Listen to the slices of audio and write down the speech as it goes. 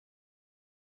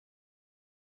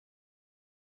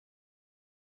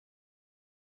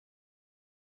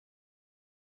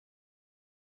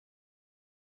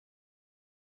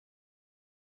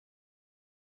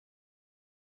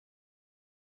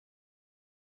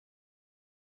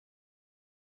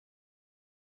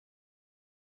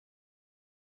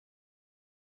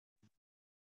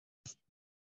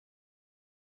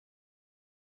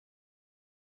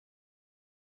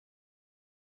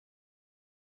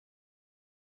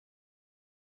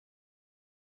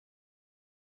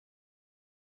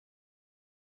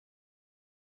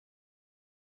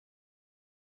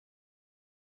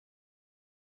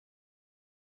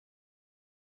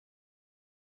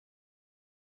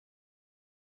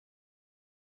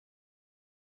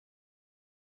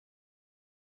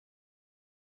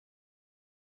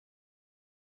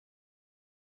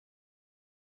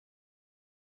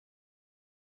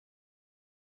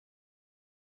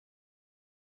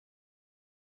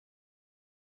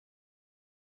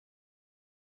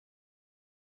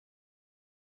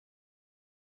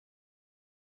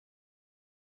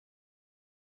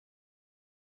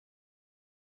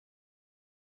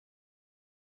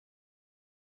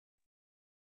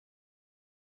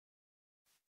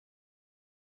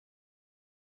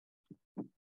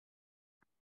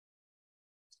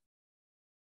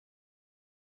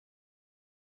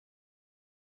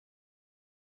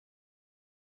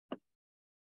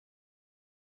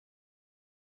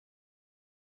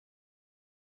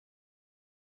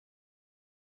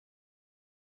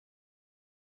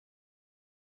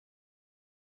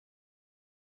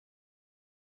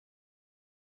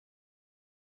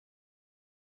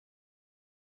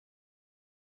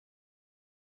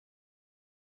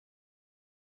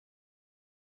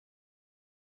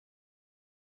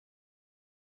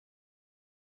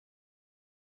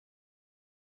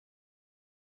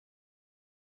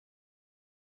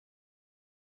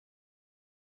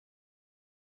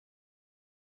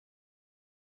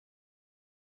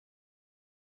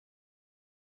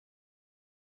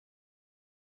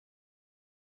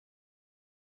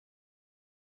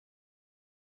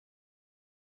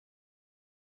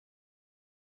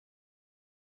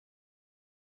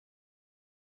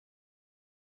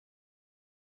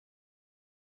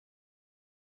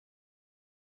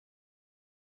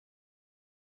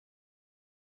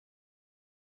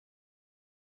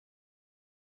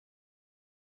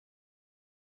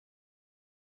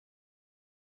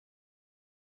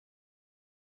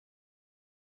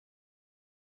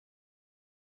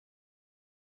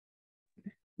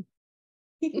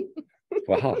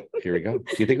Wow, here we go.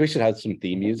 Do you think we should have some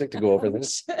theme music to go over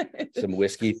this? Some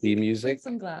whiskey theme music?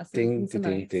 Some glasses. Ding, Some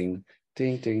ding, ding,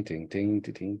 ding, ding, ding, ding,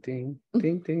 ding, ding,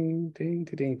 ding, ding, ding,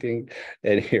 ding, ding.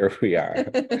 And here we are.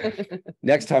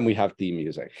 Next time we have theme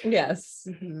music. Yes.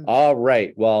 All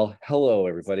right. Well, hello,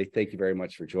 everybody. Thank you very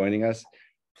much for joining us.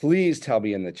 Please tell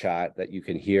me in the chat that you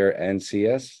can hear and see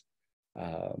us.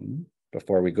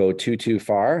 Before we go too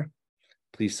far,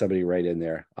 please somebody write in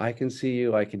there. I can see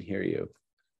you. I can hear you.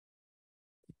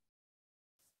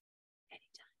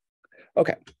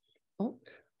 Okay.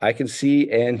 I can see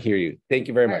and hear you. Thank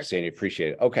you very much, Sandy.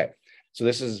 Appreciate it. Okay. So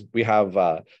this is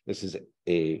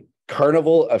a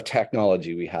carnival of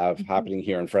technology we have happening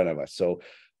here in front of us. So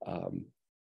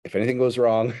if anything goes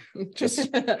wrong, just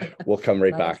we'll come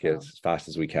right back as fast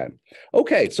as we can.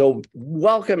 Okay. So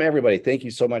welcome, everybody. Thank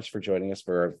you so much for joining us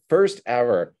for our first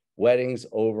ever Weddings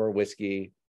Over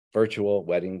Whiskey virtual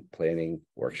wedding planning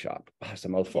workshop. Oh, it's a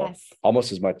mouthful. Yes.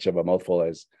 Almost as much of a mouthful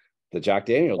as the Jack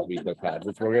Daniels we just had,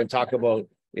 which we're going to talk about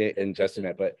in just a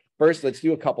minute. But first, let's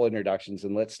do a couple introductions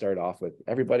and let's start off with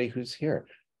everybody who's here.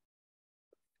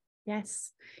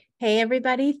 Yes. Hey,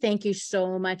 everybody. Thank you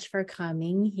so much for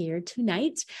coming here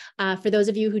tonight. For those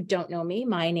of you who don't know me,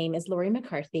 my name is Laurie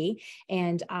McCarthy,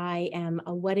 and I am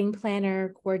a wedding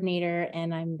planner, coordinator,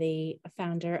 and I'm the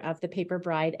founder of the Paper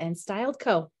Bride and Styled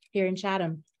Co. here in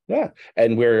Chatham. Yeah.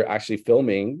 And we're actually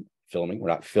filming. We're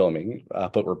not filming,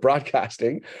 but we're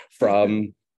broadcasting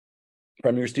from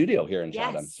your studio here in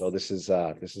Chatham. So this is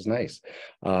nice.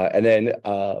 And then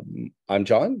I'm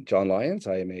John Lyons.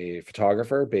 I am a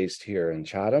photographer based here in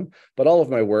Chatham, but all of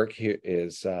my work here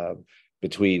is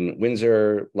between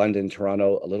Windsor, London,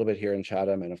 Toronto, a little bit here in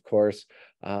Chatham, and of course,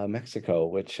 Mexico,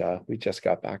 which we just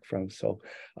got back from. So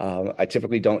I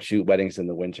typically don't shoot weddings in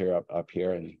the winter up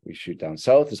here, and we shoot down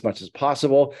south as much as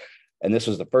possible. And this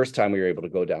was the first time we were able to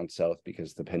go down south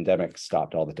because the pandemic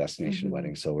stopped all the destination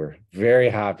weddings. So we're very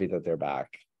happy that they're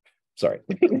back. Sorry.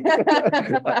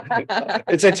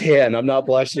 It's a tan. I'm not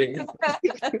blushing.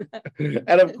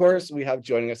 And of course, we have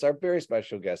joining us our very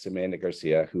special guest, Amanda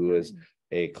Garcia, who is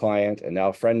a client and now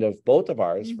a friend of both of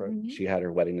ours. She had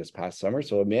her wedding this past summer.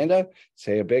 So Amanda,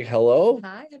 say a big hello.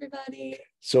 Hi, everybody.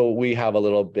 So we have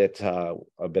a bit of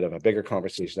a bigger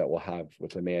conversation that we'll have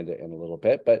with Amanda in a little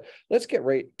bit, but let's get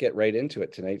right into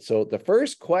it tonight. So the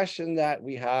first question that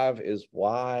we have is,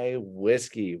 why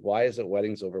whiskey? Why is it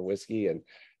Weddings Over Whiskey? And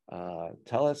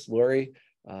tell us, Laurie,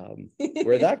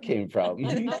 where that came from.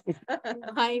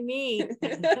 Why me?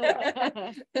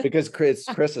 Because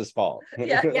Chris's fault.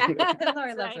 Yeah.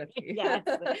 Laurie loves whiskey. Yes.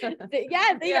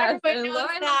 Everyone knows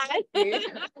that.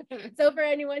 So for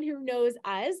anyone who knows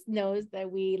us, knows that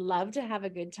we love to have a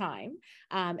good time.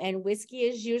 And whiskey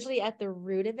is usually at the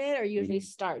root of it, or usually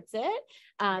starts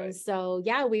it. So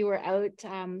yeah, we were out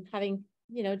having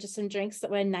just some drinks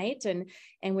one night, and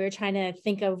we were trying to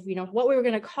think of what we were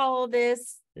going to call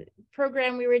this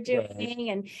program we were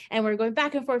doing, and we're going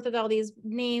back and forth with all these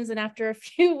names, and after a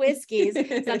few whiskeys,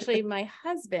 it's actually my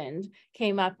husband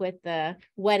came up with the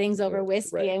Weddings Over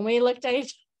Whiskey, and we looked at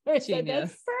each other.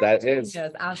 Genius. That is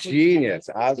genius.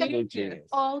 Absolute genius.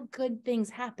 All good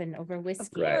things happen over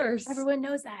whiskey. Of course. Everyone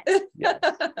knows that. Yes.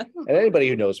 And anybody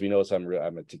who knows me knows I'm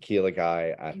a tequila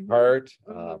guy at heart,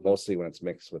 mostly when it's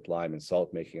mixed with lime and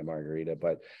salt, making a margarita.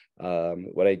 But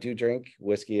when I do drink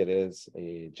whiskey, it is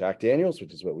a Jack Daniels,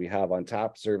 which is what we have on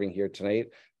tap serving here tonight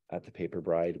at the Paper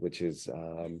Bride, which is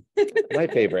my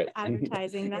favorite.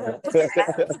 Advertising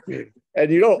that.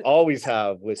 And you don't always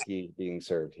have whiskey being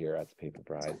served here at the Paper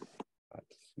Bride.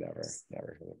 Never.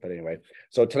 But anyway,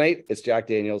 so tonight it's Jack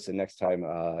Daniels, and next time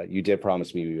you did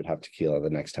promise me we would have tequila the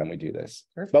next time we do this.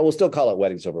 Perfect. But we'll still call it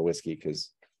Weddings Over Whiskey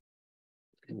because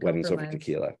Weddings Over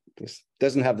Tequila this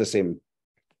doesn't have the same.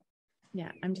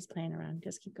 Yeah, I'm just playing around.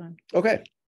 Just keep going. Okay.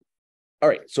 All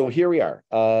right. So here we are.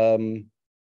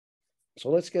 So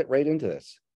let's get right into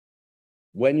this.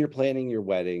 When you're planning your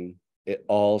wedding, it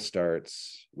all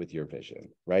starts with your vision,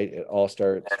 right? It all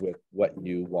starts with what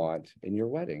you want in your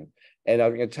wedding. And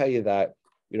I'm going to tell you that,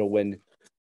 when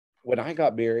I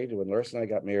got married, when Larissa and I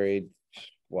got married,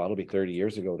 well, it'll be 30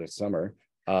 years ago this summer.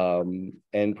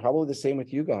 And probably the same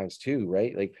with you guys too,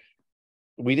 right? Like,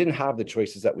 we didn't have the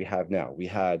choices that we have now.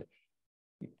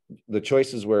 The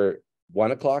choices were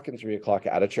 1 o'clock and 3 o'clock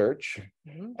at a church.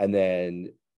 And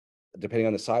then depending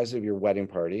on the size of your wedding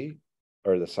party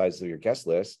or the size of your guest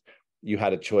list, you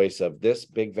had a choice of this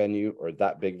big venue or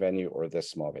that big venue or this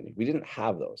small venue. We didn't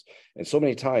have those. And so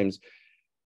many times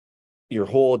your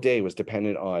whole day was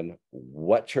dependent on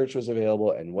what church was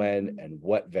available and when and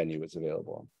what venue was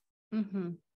available.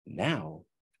 Now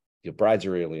your brides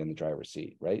are really in the driver's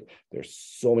seat, right? There's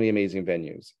so many amazing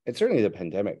venues. And certainly the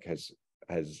pandemic has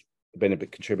been a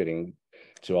bit contributing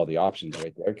to all the options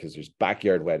right there, because there's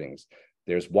backyard weddings,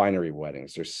 there's winery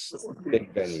weddings, there's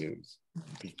big venues,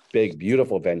 big,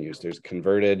 beautiful venues. There's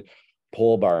converted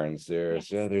pole barns.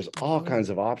 There's all kinds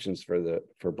of options for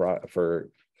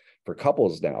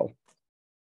couples now,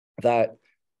 that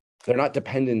they're not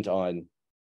dependent on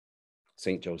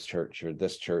St. Joe's Church or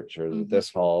this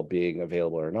hall being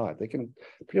available or not. They can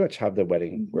pretty much have the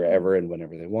wedding wherever and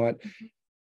whenever they want.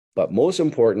 But most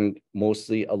important,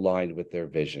 mostly aligned with their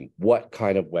vision. What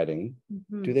kind of wedding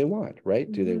do they want,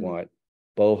 right? Do they want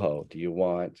boho? Do you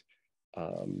want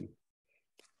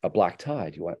a black tie?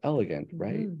 Do you want elegant,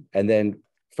 right? And then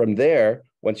from there,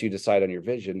 once you decide on your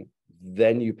vision,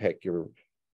 then you pick your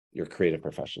creative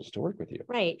professionals to work with you.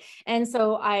 Right. And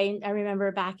so I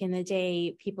remember back in the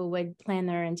day, people would plan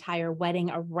their entire wedding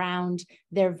around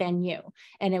their venue,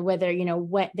 and whether,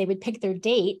 what they would pick their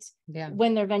date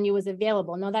when their venue was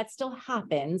available. Now that still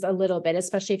happens a little bit,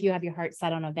 especially if you have your heart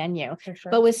set on a venue. For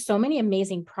sure. But with so many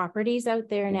amazing properties out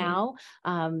there now,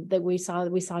 that we saw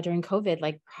during COVID,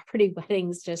 like property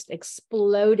weddings just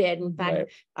exploded. In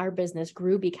fact, our business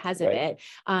grew because of it.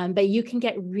 But you can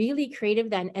get really creative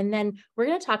then. And then we're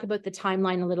going to talk about the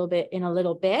timeline in a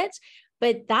little bit,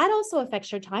 but that also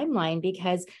affects your timeline,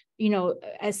 because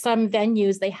as some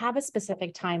venues, they have a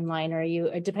specific timeline,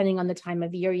 or depending on the time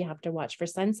of year, you have to watch for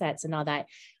sunsets and all that.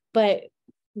 But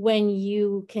when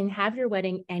you can have your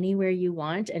wedding anywhere you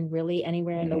want, and really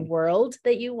anywhere in the world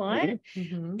that you want,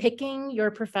 picking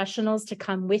your professionals to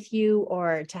come with you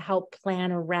or to help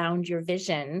plan around your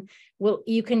vision,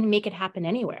 you can make it happen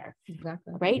anywhere.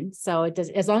 Exactly. Right. So it does,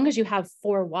 as long as you have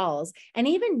 4 walls. And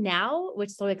even now,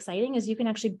 what's so exciting is you can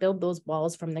actually build those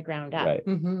walls from the ground up. Right.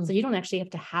 So you don't actually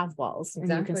have to have walls, and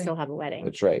you can still have a wedding.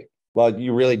 That's right. Well,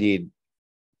 you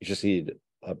just need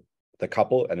the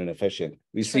couple and an officiant.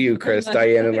 We see you, Chris,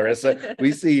 Diane, and Larissa.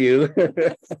 We see you.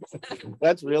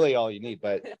 That's really all you need.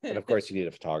 And of course, you need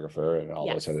a photographer and all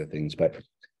those other things. But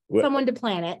someone to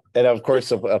plan it. And of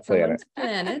course, a planet.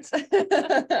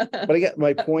 But again,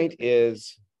 my point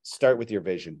is, start with your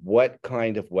vision. What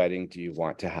kind of wedding do you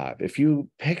want to have? If you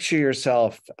picture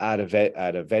yourself at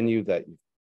a venue that you've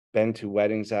been to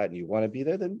weddings at and you want to be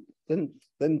there, then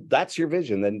that's your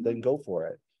vision. Then go for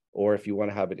it. Or if you want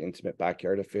to have an intimate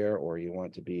backyard affair, or you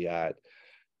want to be at,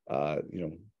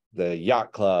 the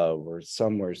yacht club or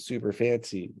somewhere super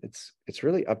fancy, it's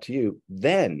really up to you.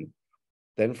 Then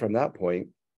from that point,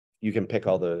 you can pick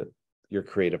all your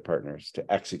creative partners to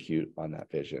execute on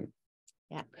that vision.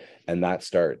 Yeah. And that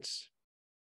starts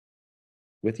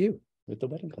with you, with the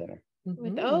wedding planner.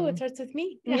 It starts with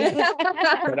me.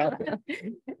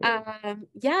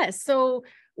 So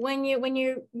when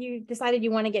you decided you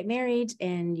want to get married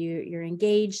and you're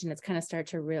engaged, and it's kind of start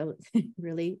to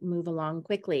really move along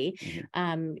quickly,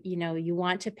 you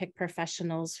want to pick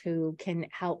professionals who can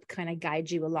help kind of guide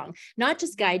you along, not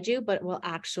just guide you, but will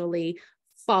actually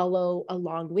follow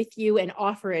along with you and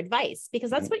offer advice, because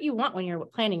that's what you want when you're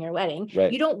planning your wedding.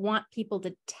 Right. You don't want people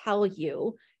to tell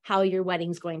you how your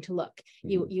wedding's going to look.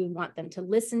 You want them to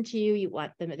listen to you. You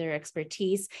want their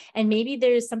expertise. And maybe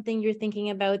there's something you're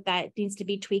thinking about that needs to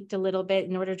be tweaked a little bit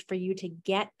in order for you to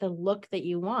get the look that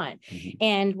you want.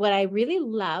 And what I really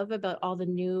love about all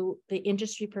the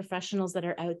industry professionals that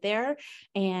are out there,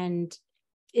 and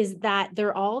is that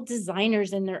they're all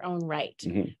designers in their own right,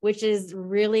 which is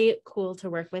really cool to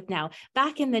work with now.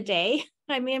 Back in the day,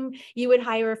 you would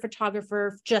hire a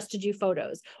photographer just to do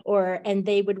photos, and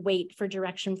they would wait for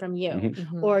direction from you,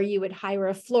 or you would hire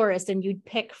a florist and you'd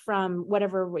pick from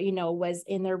whatever, was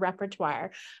in their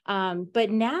repertoire.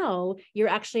 But now you're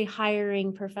actually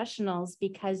hiring professionals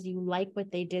because you like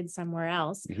what they did somewhere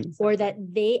else, or that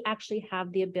they actually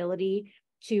have the ability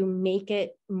to make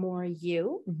it more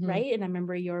you, right? And I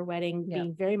remember your wedding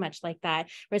being very much like that,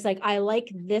 where it's like, I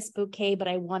like this bouquet, but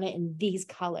I want it in these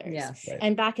colors. Yes. Right.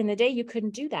 And back in the day, you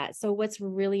couldn't do that. So what's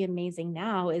really amazing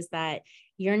now is that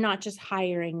you're not just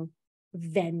hiring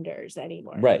vendors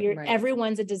anymore. Right.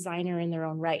 Everyone's a designer in their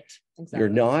own right. Exactly. You're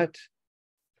not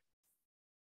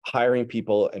hiring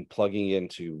people and plugging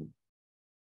into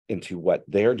what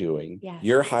they're doing. Yes.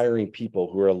 You're hiring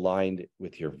people who are aligned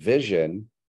with your vision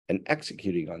and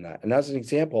executing on that. And as an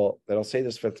example, that I'll say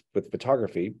this with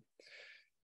photography,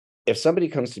 if somebody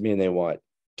comes to me and they want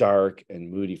dark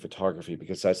and moody photography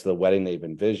because that's the wedding they've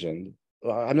envisioned,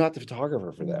 well, I'm not the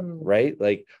photographer for them, right?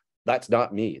 Like, that's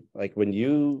not me. Like when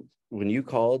you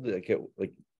called,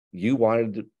 like you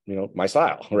wanted, my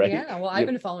style, right? Yeah. Well, I've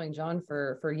been following John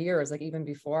for years, like even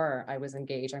before I was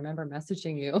engaged. I remember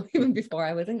messaging you even before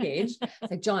I was engaged.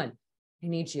 It's like, John, I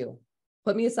need you.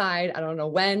 put me aside. I don't know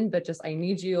when, but just, I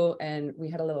need you. And we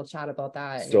had a little chat about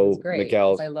that. And So it was great.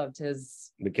 Miguel, I loved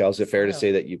his. Miguel, is it fair to style.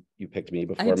 say that you picked me I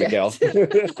before did. Miguel?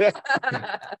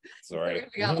 Sorry.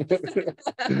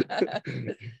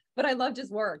 But I loved his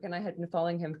work and I had been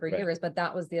following him for Right. years, but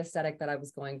that was the aesthetic that I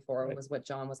was going for, was what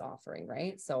John was offering.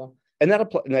 Right. So. And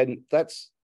then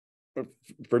that's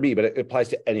for me, but it applies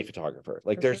to any photographer.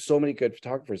 Like, there's so many good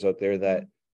photographers out there that,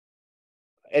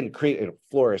 and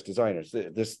florist designers,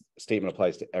 this statement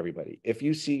applies to everybody. If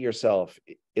you see yourself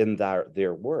in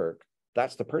their work,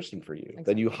 that's the person for you. Exactly.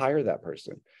 Then you hire that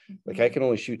person. Like, I can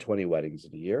only shoot 20 weddings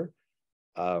in a year.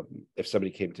 If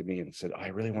somebody came to me and said, I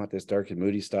really want this dark and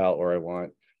moody style, or I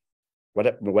want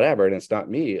whatever, and it's not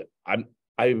me, I'm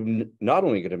not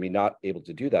only going to be not able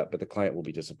to do that, but the client will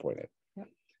be disappointed. Yep.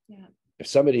 Yeah. If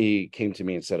somebody came to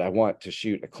me and said, I want to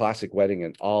shoot a classic wedding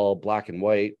in all black and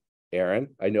white, Aaron,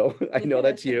 I know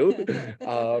that's you.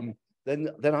 Then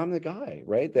I'm the guy,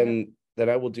 right? Then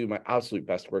I will do my absolute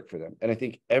best work for them. And I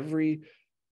think every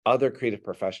other creative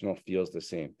professional feels the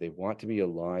same. They want to be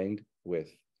aligned with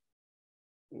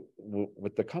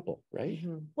the couple, right?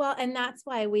 Well, and that's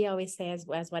why we always say as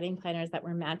wedding planners that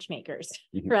we're matchmakers,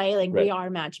 right? Like, we are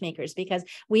matchmakers, because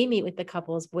we meet with the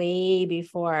couples way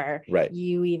before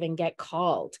you even get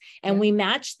called, and we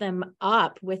match them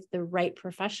up with the right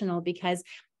professional. Because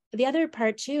the other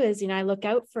part too is, I look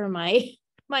out for my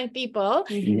people,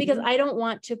 because I don't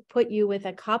want to put you with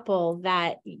a couple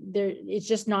that it's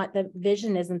just not, the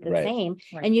vision isn't the same.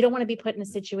 And you don't want to be put in a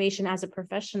situation as a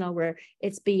professional where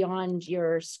it's beyond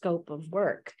your scope of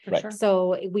work. Sure.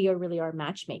 So we really are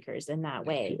matchmakers in that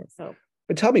way. So,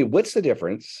 but tell me, what's the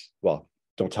difference? Well,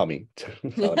 don't tell me.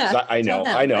 I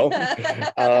know.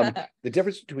 The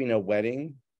difference between a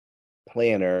wedding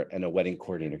planner and a wedding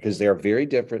coordinator, because they are very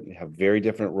different and have very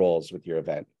different roles with your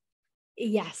event.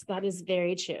 Yes, that is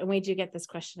very true. And we do get this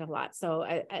question a lot. So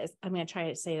I'm going to try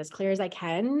to say it as clear as I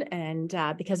can. And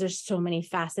because there's so many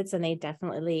facets, and they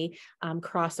definitely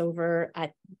cross over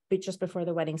just before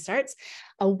the wedding starts.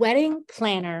 A wedding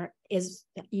planner is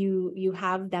you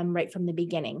have them right from the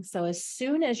beginning. So as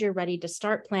soon as you're ready to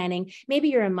start planning, maybe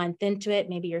you're a month into it,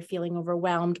 maybe you're feeling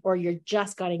overwhelmed, or you're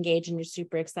just got engaged and you're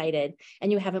super excited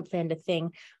and you haven't planned a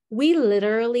thing. We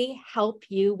literally help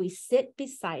you. We sit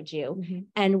beside you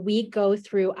and we go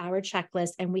through our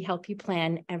checklist and we help you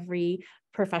plan every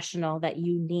professional that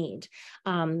you need.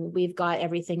 We've got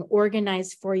everything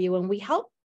organized for you, and we help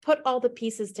put all the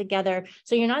pieces together.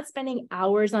 So you're not spending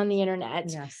hours on the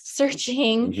internet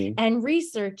searching and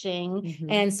researching.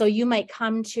 And so you might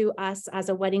come to us as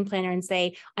a wedding planner and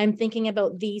say, I'm thinking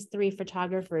about these 3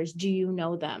 photographers. Do you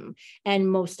know them?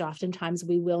 And most oftentimes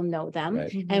we will know them.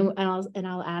 And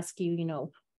I'll ask you,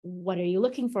 what are you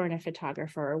looking for in a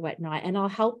photographer or whatnot? And I'll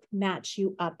help match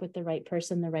you up with the right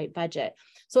person, the right budget.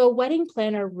 So a wedding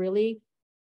planner really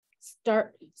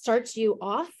starts you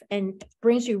off and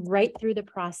brings you right through the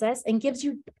process and gives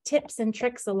you tips and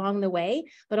tricks along the way,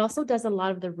 but also does a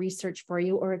lot of the research for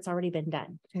you, or it's already been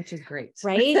done. Which is great.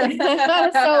 Right?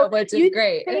 So which is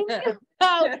great.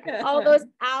 All those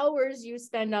hours you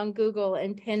spend on Google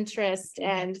and Pinterest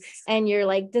and you're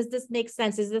like, does this make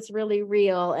sense? Is this really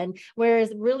real? And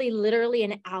whereas really literally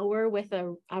an hour with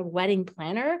a wedding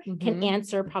planner can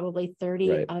answer probably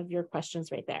 30 of your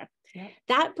questions right there.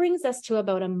 That brings us to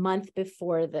about a month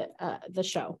before the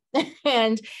show.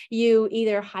 And you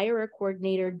either hire a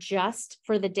coordinator just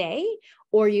for the day,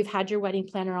 or you've had your wedding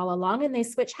planner all along and they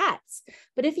switch hats.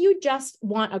 But if you just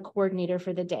want a coordinator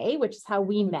for the day, which is how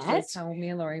we met. That's how me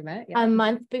and Laurie met. A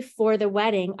month before the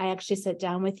wedding, I actually sit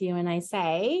down with you and I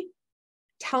say,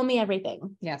 tell me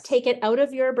everything. Yes. Take it out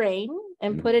of your brain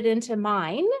and put it into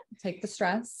mine. Take the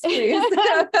stress, please.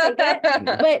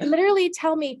 But literally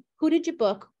tell me, who did you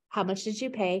book? How much did you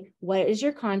pay? What does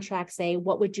your contract say?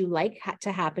 What would you like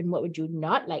to happen? What would you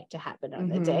not like to happen on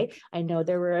the day? I know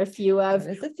there were a few of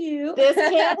this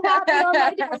can't happen on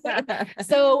my day.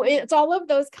 So it's all of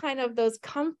those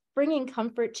bringing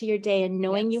comfort to your day and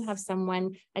knowing you have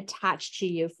someone attached to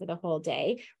you for the whole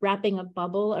day, wrapping a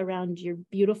bubble around your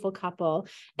beautiful couple,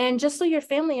 and just so your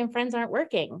family and friends aren't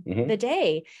working the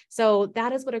day. So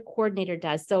that is what a coordinator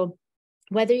does. So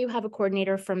whether you have a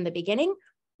coordinator from the beginning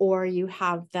or you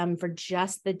have them for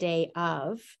just the day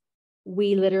of,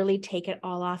 we literally take it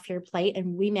all off your plate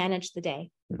and we manage the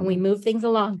day. And we move things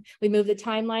along. We move the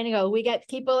timeline and go, we got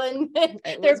people in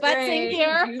their butts in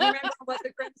here. Do you remember what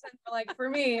the crimson were like for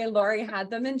me? Laurie had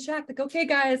them in check. Like, okay,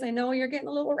 guys, I know you're getting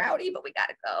a little rowdy, but we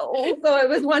gotta go. So it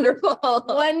was wonderful.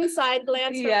 One side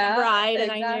glance from the bride,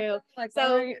 exactly. and I knew. Like,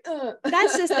 so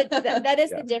that's just that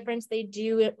is Yeah. the difference. They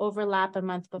do overlap a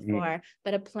month before,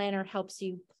 but a planner helps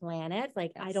you plan it.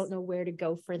 Like, I don't know where to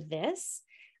go for this.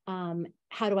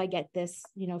 How do I get this,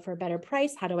 for a better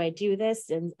price? How do I do this?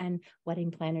 And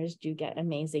wedding planners do get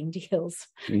amazing deals.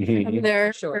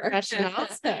 They're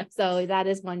professionals. So that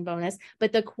is one bonus.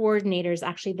 But the coordinator is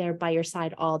actually there by your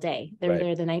side all day. They're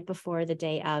there the night before, the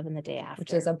day of, and the day after.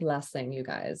 Which is a blessing, you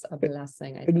guys. A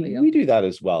blessing. I And tell you. we do that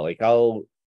as well. Like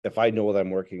if I know that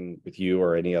I'm working with you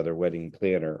or any other wedding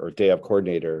planner or day of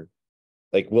coordinator,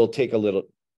 like we'll take a little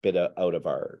bit out of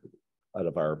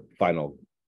our final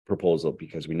proposal,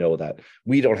 because we know that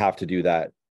we don't have to do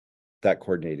that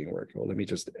coordinating work. Well, let me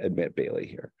just admit Bailey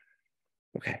here.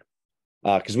 Okay.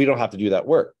 Because we don't have to do that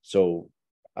work. So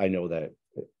I know that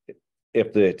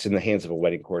if it's in the hands of a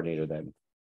wedding coordinator, then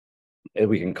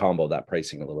we can combo that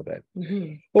pricing a little bit.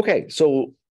 Okay.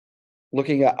 So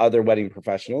looking at other wedding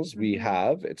professionals, we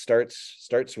have, it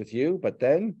starts with you, but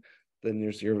then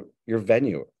there's your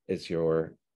venue. Is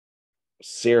your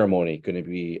ceremony going to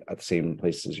be at the same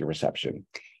place as your reception?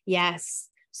 Yes.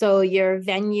 So your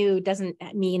venue doesn't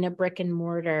mean a brick and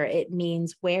mortar. It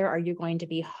means, where are you going to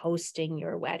be hosting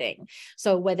your wedding?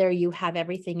 So whether you have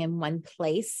everything in one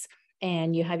place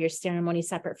and you have your ceremony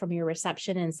separate from your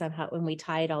reception, and somehow when we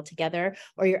tie it all together,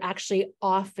 or you're actually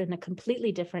off in a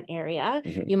completely different area,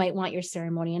 you might want your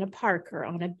ceremony in a park or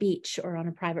on a beach or on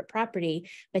a private property,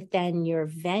 but then your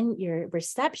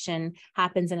reception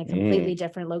happens in a completely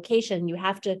different location. You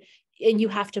have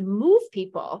to move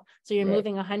people. So you're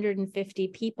moving 150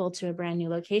 people to a brand new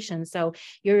location. So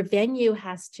your venue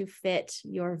has to fit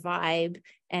your vibe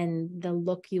and the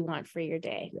look you want for your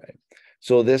day. Right.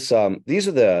 So these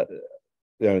are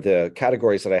the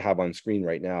categories that I have on screen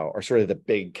right now are sort of the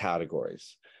big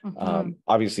categories.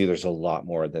 Obviously there's a lot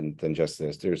more than just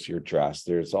this. There's your dress,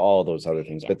 there's all those other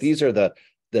things, but these are the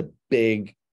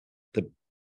big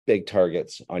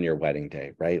targets on your wedding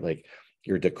day, right? Like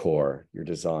your decor, your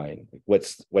design,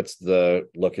 what's the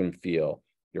look and feel,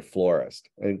 your florist.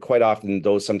 And quite often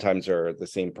those sometimes are the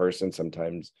same person,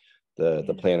 sometimes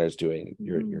the planner's doing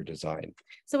your design.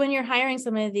 So when you're hiring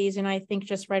some of these, and I think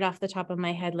just right off the top of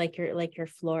my head, like your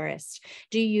florist,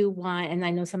 do you want, and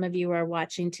I know some of you are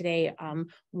watching today,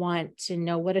 want to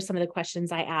know what are some of the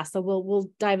questions I asked. So we'll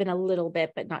dive in a little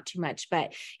bit, but not too much.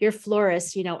 But your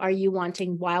florist, are you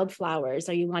wanting wildflowers?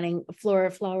 Are you wanting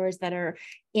flowers that are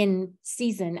in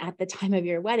season at the time of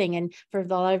your wedding? And for a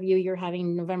lot of you, you're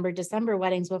having November, December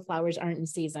weddings, well, flowers aren't in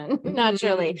season,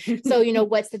 naturally. So,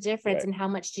 what's the difference and how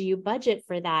much do you budget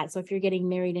for that? So if you're getting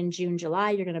married in June,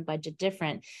 July, you're going to budget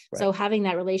different. So having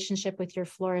that relationship with your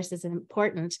florist is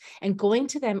important, and going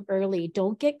to them early.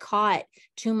 Don't get caught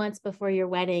 2 months before your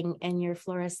wedding and your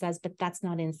florist says, but that's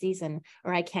not in season,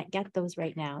 or I can't get those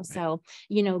right now. So,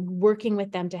 working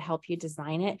with them to help you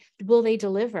design it. Will they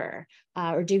deliver?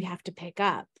 Or do you have to pick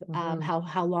up?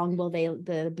 How long will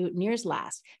the boutonnieres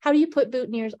last? How do you put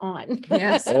boutonnieres on?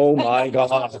 Yes. Oh my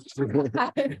God.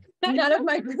 None of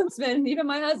my groomsmen, even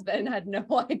my husband, had no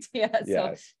idea.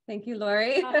 So thank you,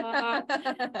 Laurie.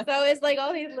 So it's like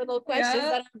all these little questions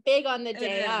that are big on the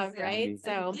day of, right?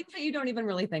 So things that you don't even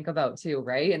really think about too,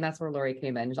 right? And that's where Laurie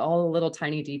came in. All the little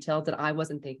tiny details that I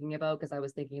wasn't thinking about, because I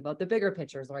was thinking about the bigger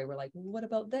pictures. Laurie were like, well, what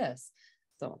about this?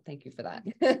 So thank you for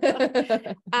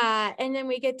that. And then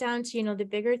we get down to, the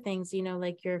bigger things,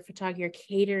 like your photography, your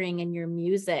catering, and your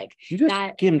music. You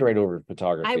just skimmed right over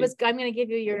photography. I'm going to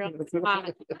give you your own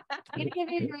spot. I'm going to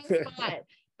give you your own spot.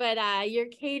 But your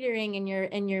catering and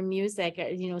your music,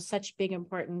 such big,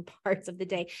 important parts of the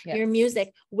day. Yes. Your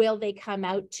music, will they come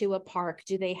out to a park?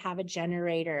 Do they have a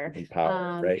generator?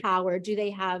 Power? Do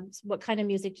they have, what kind of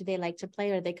music do they like to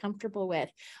play? Are they comfortable with?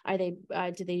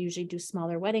 Do they usually do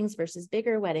smaller weddings versus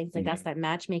bigger weddings? Like that's that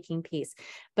matchmaking piece.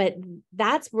 But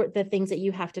that's the things that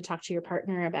you have to talk to your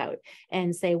partner about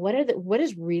and say, what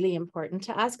is really important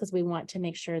to us? Because we want to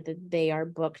make sure that they are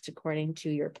booked according to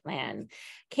your plan.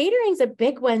 Catering's a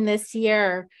big one this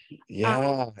year,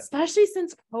 especially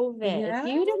since COVID.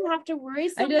 You didn't have to worry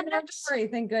so much. I didn't have to worry,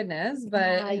 thank goodness,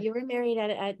 but you were married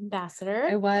at Ambassador.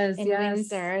 I was in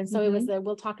Windsor, and so it was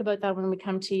we'll talk about that when we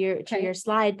come to your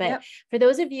slide. But for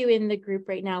those of you in the group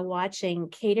right now watching,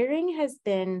 catering has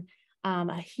been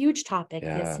a huge topic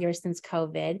this year since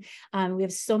COVID. We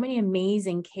have so many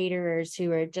amazing caterers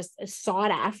who are just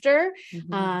sought after,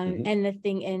 and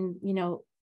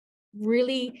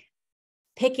really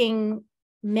picking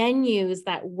menus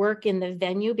that work in the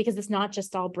venue, because it's not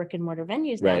just all brick and mortar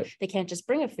venues now. Right. They can't just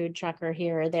bring a food truck or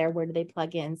here or there. Where do they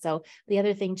plug in? So the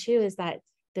other thing too is that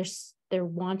they're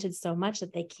wanted so much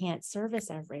that they can't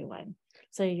service everyone.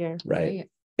 So you're right.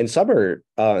 And some are,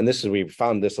 and this is, we've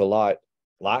found this a lot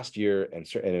last year and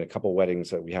in a couple of weddings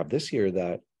that we have this year,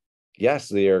 that yes,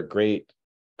 they are great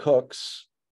cooks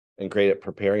and great at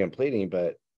preparing and plating,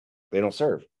 but they don't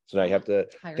serve. So now you have to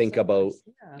think about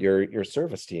your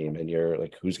service team, and you're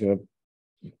like, who's going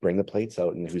to bring the plates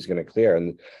out and who's going to clear?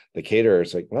 And the caterer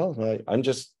is like, well, I'm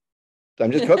just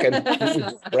cooking.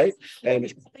 Right.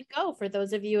 And go, for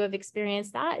those of you who have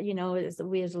experienced that, you know,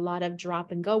 there's a lot of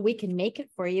drop and go. We can make it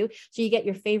for you. So you get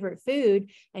your favorite food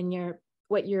and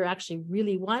what you're actually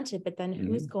really wanted, but then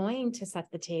who's going to set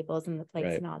the tables and the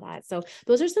plates and all that? So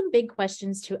those are some big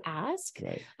questions to ask.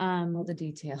 All the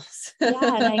details.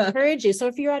 Yeah, and I encourage you. So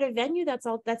if you're at a venue,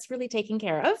 that's really taken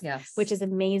care of, which is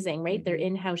amazing, right? Their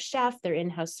in-house chef, their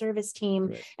in-house service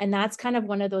team. And that's kind of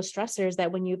one of those stressors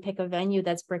that when you pick a venue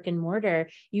that's brick and mortar,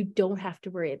 you don't have to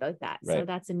worry about that. So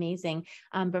that's amazing.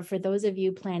 But for those of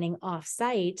you planning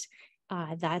off-site,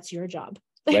 that's your job.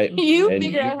 Right. You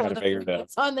figure out how the food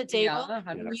gets on the table. You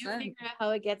 100%. figure out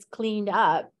how it gets cleaned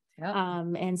up.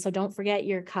 And so don't forget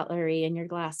your cutlery and your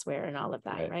glassware and all of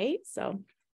that, right? So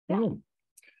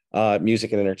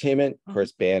music and entertainment, of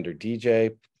course, band or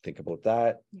DJ. Think about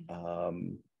that.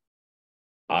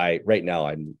 Right now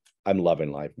I'm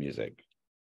loving live music.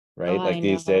 Right. Like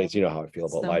these days, you know how I feel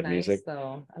about live music.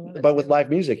 But with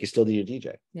live music, you still need a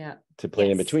DJ to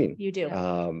play in between. You do.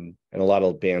 And a lot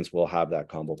of bands will have that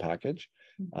combo package.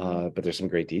 But there's some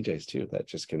great DJs too that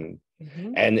just can.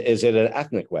 And is it an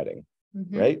ethnic wedding?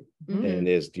 Right. And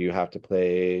do you have to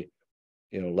play,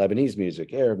 you know, Lebanese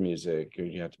music, Arab music, or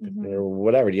you have to or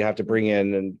whatever? Do you have to bring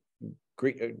in and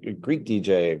Greek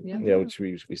DJ, you know, which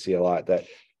we see a lot. That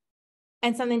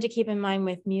and something to keep in mind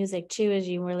with music too is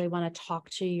you really want to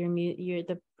talk to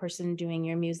the person doing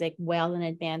your music well in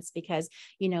advance, because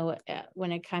you know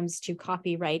when it comes to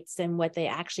copyrights and what they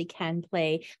actually can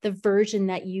play, the version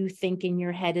that you think in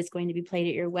your head is going to be played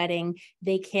at your wedding,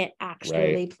 they can't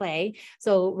actually play.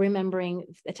 So remembering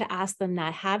to ask them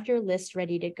that, have your list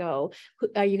ready to go.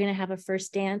 Are you going to have a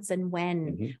first dance, and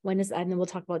when is, and then we'll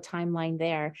talk about timeline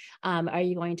there. Are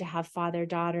you going to have father,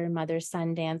 daughter, mother,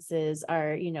 son dances?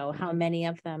 Are, you know, how many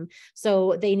of them?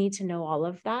 So they need to know all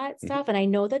of that stuff. And I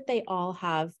know that they all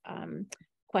have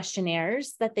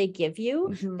questionnaires that they give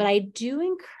you, but I do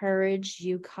encourage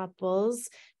you couples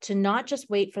to not just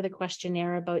wait for the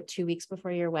questionnaire about 2 weeks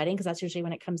before your wedding, because that's usually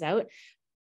when it comes out.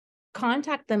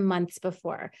 Contact them months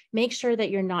before. Make sure that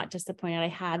you're not disappointed. I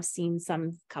have seen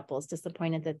some couples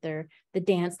disappointed that the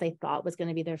dance they thought was going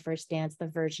to be their first dance, the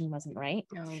version wasn't right.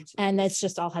 And that's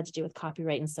just all had to do with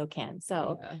copyright, and so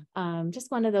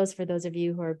just one of those, for those of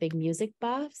you who are big music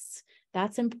buffs,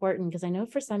 that's important, because I know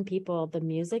for some people the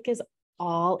music is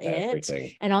all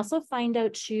everything. And also find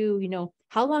out too, you know,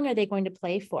 how long are they going to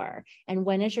play for, and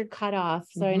when is your cutoff?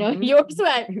 So I know yours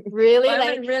went really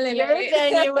late. Your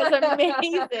venue was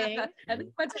amazing. And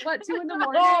it went to 2 in the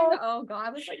morning. Oh God, I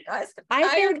was like, guys, I'm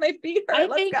tired, my feet hurt.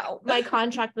 Let's go. My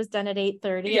contract was done at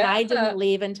 8:30 and I didn't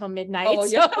leave until midnight. Oh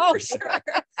yeah, for sure.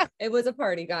 It was a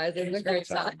party, guys. It was a great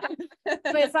time.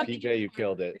 PJ, you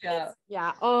killed it.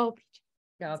 Yeah. Oh,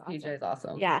 yeah, PJ is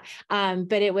awesome. Yeah.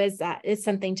 But it's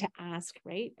something to ask,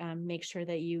 right? Make sure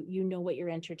that you know what your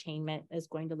entertainment is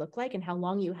going to look like and how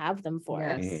long you have them for.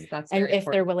 Yes, that's and if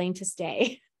they're willing to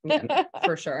stay.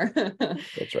 For sure.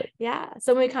 That's right. Yeah.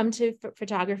 So when we come to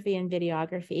photography and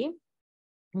videography,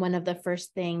 one of the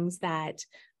first things that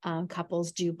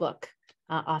couples do book,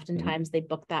 oftentimes they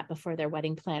book that before their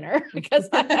wedding planner, because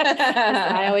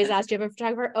I always ask, do you have a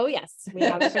photographer? Oh yes, we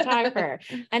have a photographer.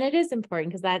 And it is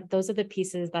important, because those are the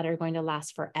pieces that are going to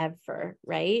last forever,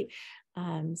 right?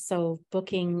 So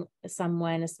booking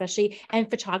someone, especially, and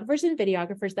photographers and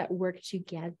videographers that work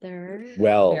together.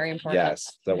 Well, very important.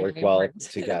 Yes, that work well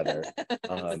together.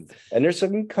 And there's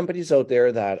some companies out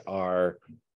there that are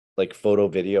like photo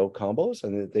video combos,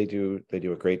 and they do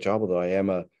a great job. Although I am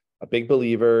a big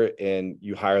believer in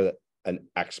you hire an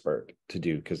expert to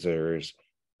do, because there's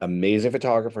amazing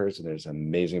photographers and there's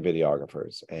amazing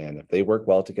videographers, and if they work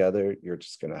well together, you're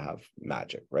just going to have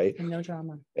magic, right? And no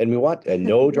drama. And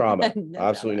no drama. No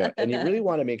Absolutely drama. not. And you really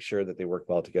want to make sure that they work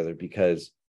well together,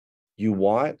 because you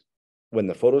want, when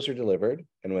the photos are delivered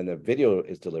and when the video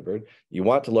is delivered, you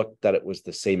want to look that it was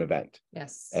the same event.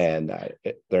 Yes. And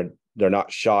they're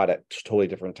not shot at totally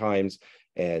different times.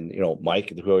 And, you know,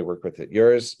 Mike, who I work with at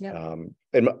yours, and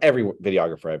every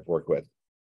videographer I've worked with,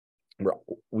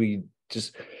 we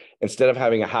just, instead of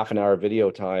having a half an hour video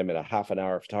time and a half an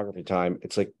hour photography time,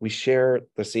 it's like we share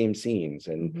the same scenes,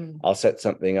 and I'll set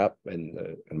something up and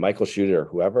Michael shoot it, or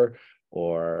whoever,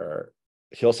 or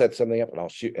he'll set something up and I'll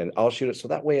shoot it. So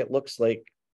that way it looks like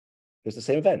it's the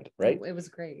same event, right? It was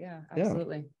great. Yeah,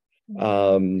 absolutely.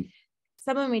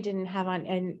 Someone we didn't have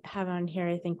on here,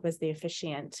 I think, was the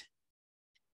officiant.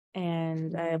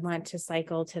 And I want to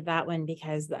cycle to that one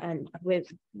because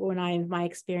my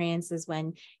experience is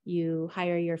when you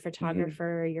hire your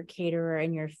photographer, your caterer,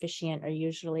 and your officiant are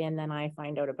usually, and then I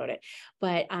find out about it.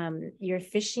 But your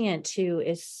officiant too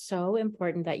is so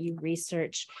important, that you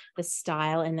research the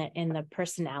style and the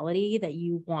personality that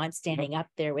you want standing up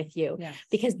there with you,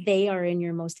 because they are in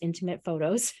your most intimate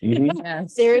photos.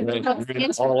 Yes. They're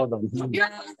all of them. Yeah.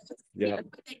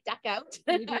 They duck out.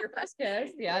 You do your first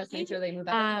kiss. Yeah, make sure they move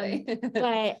out of the way.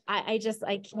 But I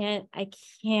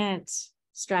can't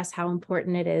stress how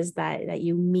important it is that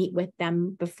you meet with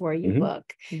them before you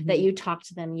book, that you talk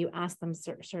to them, you ask them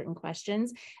certain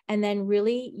questions, and then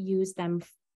really use them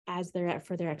as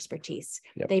for their expertise.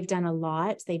 They've done a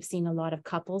lot. They've seen a lot of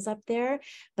couples up there,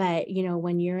 but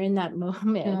when you're in that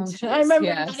moment, I remember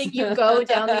letting you go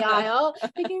down the aisle,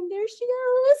 thinking, there she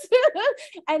goes.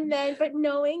 And then, but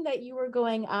knowing that you were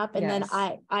going up, and then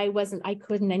I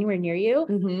couldn't anywhere near you,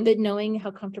 but knowing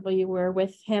how comfortable you were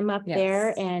with him up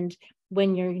there, and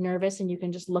when you're nervous and you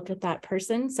can just look at that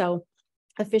person. So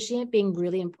officiant being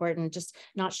really important, just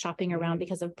not shopping around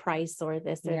because of price or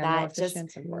this or that. Just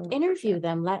interview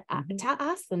them,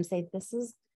 ask them, say,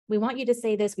 we want you to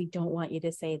say this, we don't want you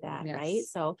to say that, right?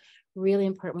 So really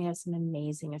important. We have some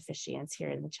amazing officiants here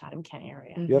in the Chatham County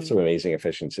area. You have some amazing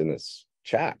officiants in this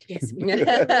chat. Yes, we do.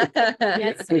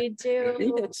 Yes, we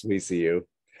do. Yes, we see you.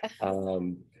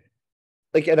 And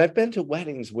I've been to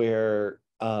weddings where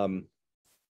the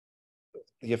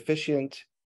officiant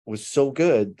was so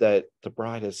good that the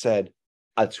bride has said,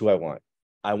 that's who I want.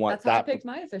 That's how I picked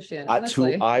my officiant. That's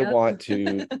who I want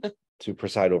to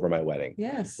preside over my wedding.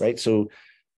 Yes. Right. So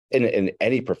in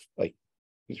any,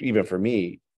 even for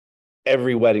me,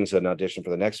 every wedding's an audition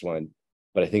for the next one.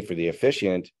 But I think for the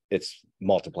officiant, it's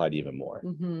multiplied even more,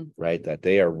 right? That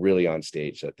they are really on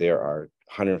stage, that there are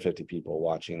 150 people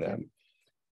watching them.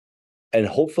 And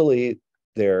hopefully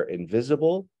they're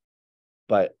invisible,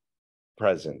 but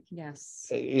present. Yes.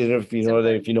 If you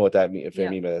know what that means, if I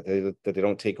mean by that they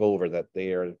don't take over, that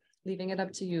they are leaving it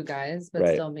up to you guys, but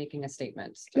still making a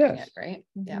statement. Right.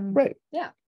 Yeah. Right. Yeah.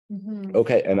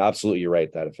 Okay. And absolutely, you're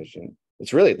right. That officiant.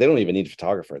 It's really, they don't even need a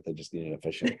photographer. They just need an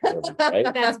officiant.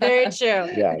 Right? That's very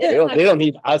true. Yeah. They don't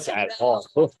need us at all.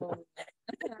 So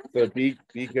be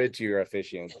good to your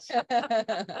officiants.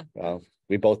 Well,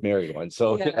 we both married one.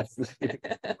 So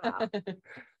wow.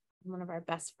 One of our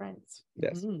best friends.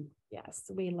 Yes.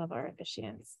 Yes, we love our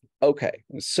officiants. Okay,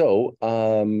 so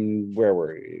where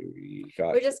were we?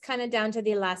 We're just kind of down to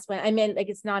the last one. I mean,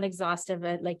 it's not exhaustive,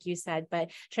 like you said,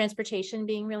 but transportation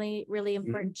being really, really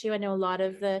important too. I know a lot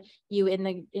of you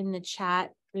in the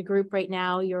chat, the group right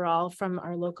now, you're all from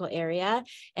our local area,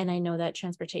 and I know that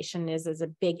transportation is a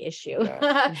big issue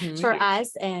for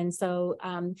us. And so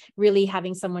really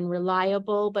having someone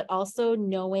reliable, but also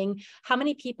knowing how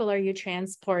many people are you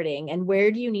transporting and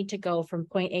where do you need to go from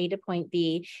point A to point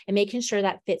B, and making sure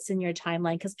that fits in your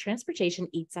timeline, because transportation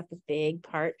eats up a big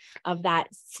part of that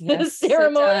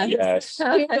ceremony.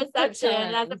 Reception.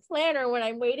 And as a planner, when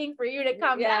I'm waiting for you to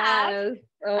come back,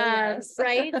 right?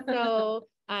 So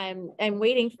I'm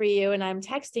waiting for you and I'm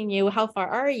texting you, how far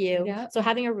are you? So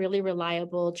having a really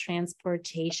reliable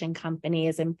transportation company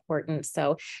is important.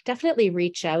 So definitely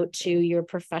reach out to your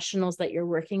professionals that you're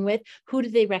working with. Who do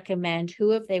they recommend? Who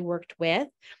have they worked with?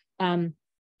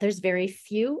 There's very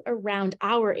few around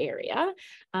our area.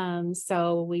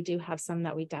 So we do have some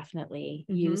that we definitely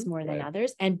use more than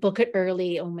others, and book it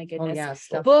early. Oh my goodness.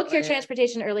 Book your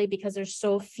transportation early, because there's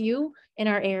so few in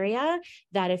our area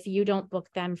that if you don't book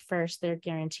them first, they're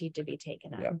guaranteed to be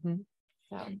taken up.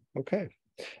 So. Okay.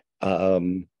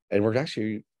 And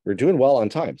we're doing well on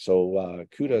time. So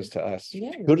kudos to us.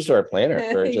 Kudos to our planner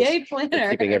for just for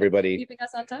keeping everybody keeping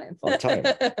us on time.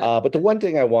 But the one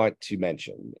thing I want to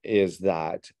mention is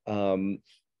that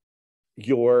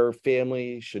your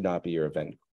family should not be your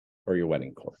event or your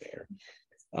wedding coordinator.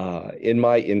 In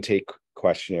my intake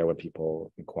questionnaire, when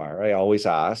people inquire, I always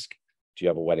ask, do you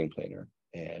have a wedding planner?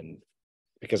 And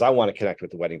because I want to connect with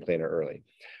the wedding planner early.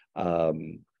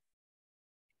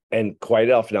 And quite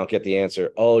often I'll get the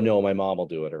answer, oh no, my mom will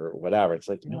do it, or whatever. It's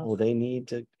like, no, they need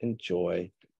to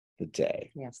enjoy the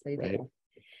day. Yes, they do.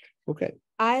 Okay.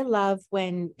 I love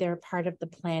when they're part of the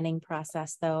planning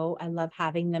process, though. I love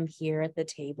having them here at the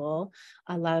table.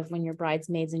 I love when your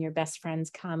bridesmaids and your best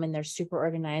friends come and they're super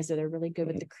organized, or they're really good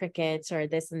with the crickets or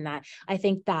this and that. I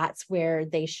think that's where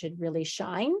they should really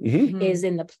shine, is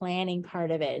in the planning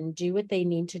part of it, and do what they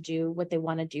need to do, what they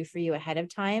want to do for you ahead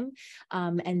of time.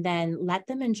 And then let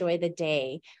them enjoy the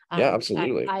day. Yeah,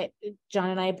 absolutely.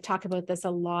 John and I talk about this a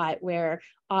lot, where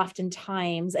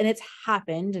oftentimes, and it's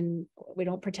happened and we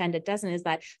don't pretend it doesn't, is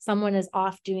that someone is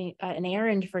off doing an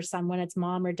errand for someone, it's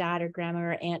mom or dad or grandma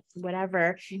or aunt,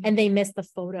 whatever, and they miss the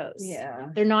photos. Yeah.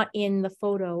 They're not in the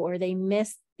photo, or they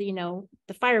miss, the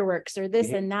fireworks or this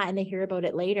and that, and they hear about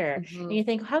it later. And you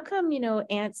think, how come,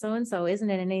 Aunt so-and-so isn't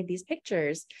in any of these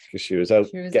pictures? Because she was out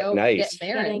getting ice.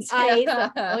 Getting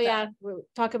ice. Oh yeah. We'll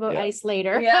talk about ice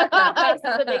later. Yeah. Ice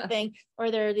is a big thing. Or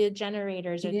they're the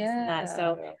generators or this and that.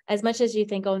 So as much as you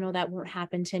think, oh no, that won't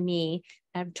happen to me,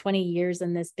 I have 20 years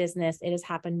in this business, it has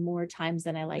happened more times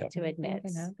than I like to admit.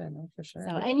 It can happen, for sure.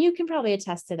 So, and you can probably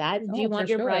attest to that. Do you want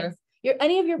your brides?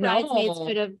 Any of your bridesmaids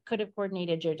could have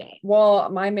coordinated your day? Well,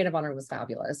 my maid of honor was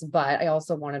fabulous, but I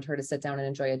also wanted her to sit down and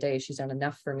enjoy a day. She's done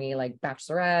enough for me, like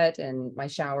bachelorette and my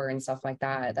shower and stuff like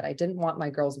that, that I didn't want my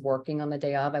girls working on the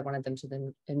day of. I wanted them to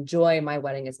then enjoy my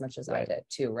wedding as much as I did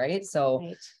too, right?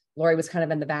 So Laurie was kind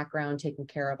of in the background taking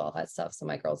care of all that stuff, so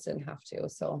my girls didn't have to.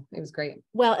 So it was great.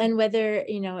 Well, and whether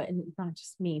and not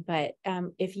just me, but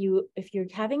if you're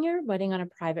having your wedding on a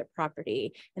private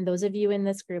property, and those of you in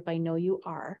this group, I know you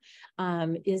are,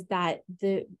 is that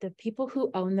the people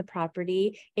who own the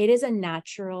property, it is a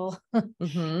natural.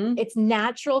 It's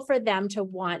natural for them to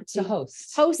want to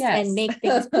host and make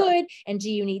things good. And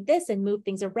do you need this, and move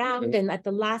things around and at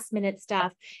the last minute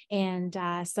stuff. And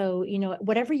so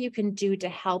whatever you can do to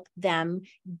help them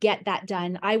get that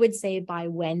done. I would say by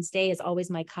Wednesday is always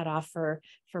my cutoff for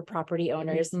property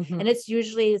owners. And it's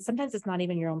usually, sometimes it's not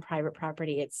even your own private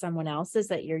property, it's someone else's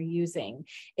that you're using.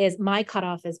 Is my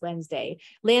cutoff is Wednesday.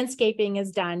 Landscaping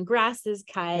is done, grass is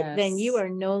cut, then you are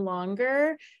no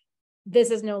longer, this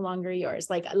is no longer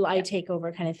yours. Like I take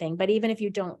over kind of thing. But even if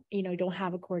you don't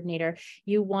have a coordinator,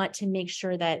 you want to make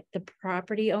sure that the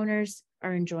property owners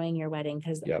are enjoying your wedding,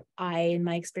 because in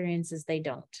my experiences, they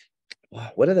don't.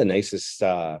 One of the nicest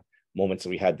moments that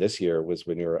we had this year was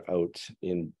when we were out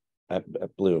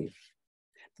at Bloom.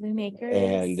 Bloommakers.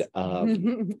 And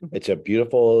it's a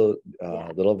beautiful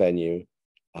little venue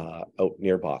out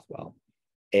near Bothwell.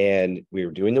 And we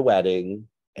were doing the wedding,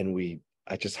 and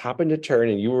I just happened to turn,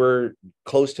 and you were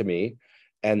close to me,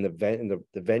 and the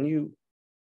venue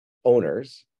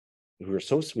owners, who are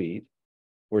so sweet,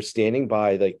 were standing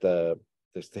by like they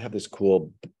have this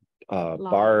cool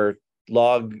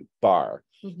log bar,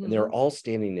 and they were all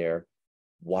standing there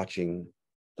watching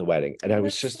the wedding. And I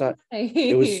was just not,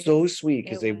 it was so sweet,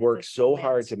 because they worked so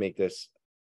hard to make this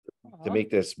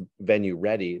venue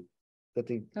ready, that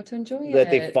they got to enjoy it,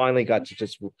 that they finally got to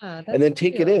just and then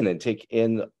take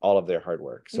in all of their hard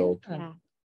work. So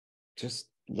just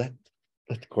let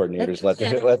the coordinators let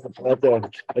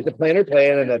the planner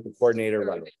plan, and let the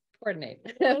coordinator coordinate.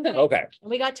 Okay.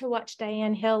 We got to watch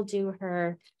Diane Hill do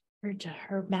her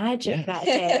magic that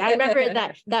day. I remember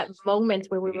that moment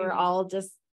where we were all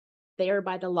just there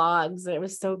by the logs. It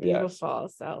was so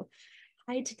beautiful. So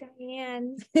hi to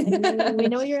Diane. We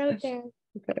know you're out there.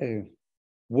 Okay.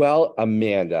 Well,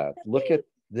 Amanda, look at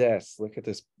this. Look at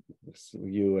this.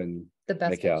 You and the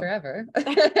best picture ever.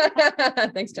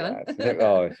 Thanks, John.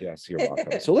 Oh, yes, you're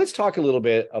welcome. So let's talk a little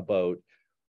bit about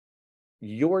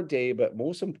your day, but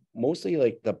mostly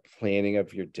like the planning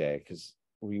of your day, because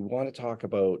we want to talk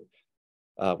about,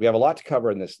 we have a lot to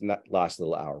cover in this last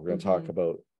little hour. We're going to talk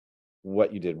about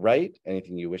what you did right,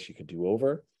 anything you wish you could do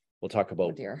over. We'll talk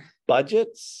about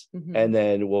budgets, and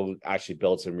then we'll actually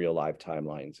build some real live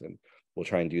timelines, and we'll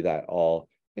try and do that all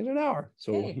in an hour.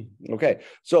 So, okay.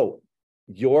 So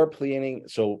you're planning,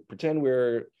 so pretend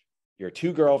we're your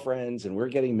two girlfriends and we're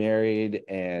getting married,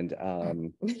 and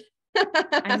I'm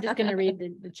just going to read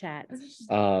the chat.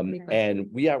 And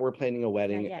we're planning a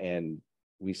wedding, and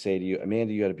we say to you,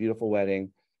 Amanda, you had a beautiful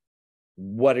wedding.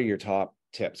 What are your top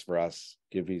tips for us?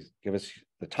 Give us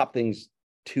the top things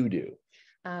to do.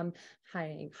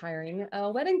 Hiring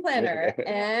a wedding planner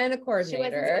and a coordinator. She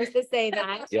wasn't supposed to say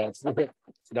that. Yeah, it's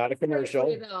not a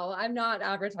commercial. No, I'm not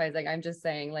advertising. I'm just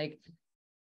saying, like,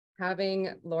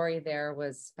 having Laurie there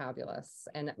was fabulous.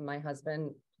 And my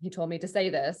husband, he told me to say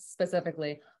this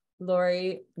specifically,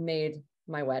 Laurie made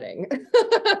my wedding.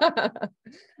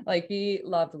 Like, he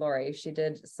loved Laurie. She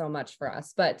did so much for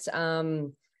us. But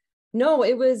No,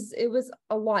 it was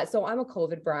a lot. So I'm a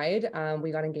COVID bride.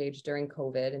 We got engaged during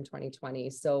COVID in 2020.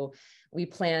 So we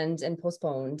planned and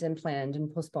postponed and planned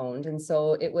and postponed. And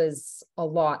so it was a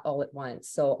lot all at once.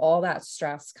 So all that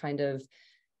stress kind of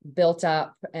built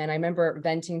up. And I remember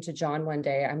venting to John one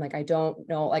day. I'm like, I don't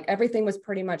know, like everything was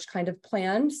pretty much kind of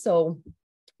planned. So,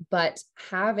 but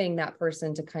having that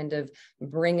person to kind of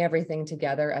bring everything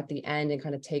together at the end and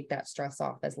kind of take that stress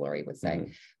off, as Laurie would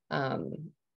say,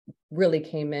 really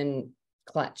came in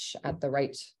clutch at the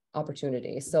right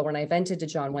opportunity. So when I vented to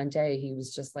John one day, he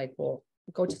was just like, well,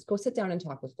 go sit down and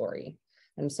talk with Laurie.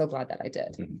 And I'm so glad that I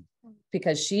did,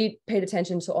 because she paid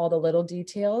attention to all the little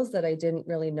details that I didn't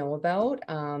really know about.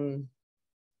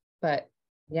 But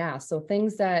yeah, so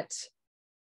things that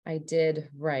I did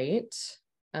right.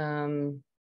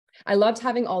 I loved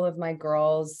having all of my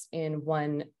girls in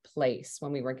one place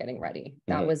when we were getting ready.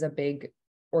 That was a big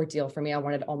ordeal for me. I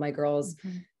wanted all my girls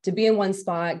to be in one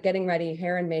spot, getting ready,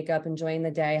 hair and makeup, enjoying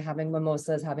the day, having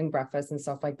mimosas, having breakfast and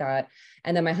stuff like that.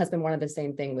 And then my husband wanted the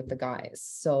same thing with the guys.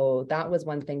 So that was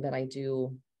one thing that I'm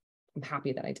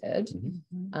happy that I did.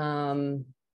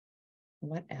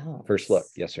 What else? First look,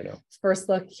 yes or no? First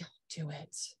look, do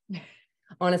it.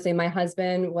 Honestly, my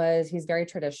husband he's very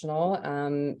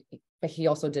traditional. But he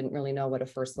also didn't really know what a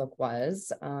first look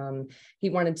was. He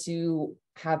wanted to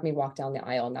have me walk down the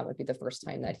aisle, and that would be the first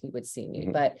time that he would see me.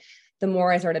 But the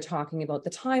more I started talking about the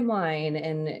timeline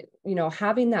and,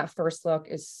 having that first look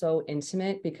is so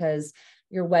intimate, because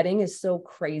your wedding is so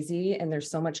crazy and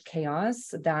there's so much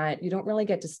chaos that you don't really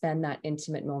get to spend that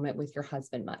intimate moment with your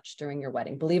husband much during your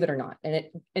wedding, believe it or not. And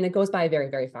it goes by very,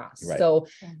 very fast. Right. So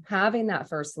having that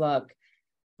first look,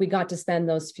 we got to spend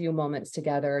those few moments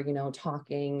together,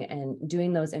 talking and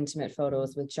doing those intimate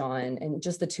photos with John and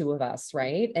just the two of us.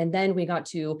 Right. And then we got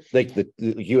to like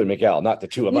you and Miguel, not the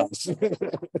two of us.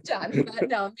 John,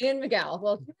 no, me and Miguel.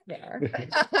 Well, there.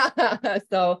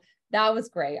 So that was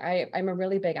great. I'm a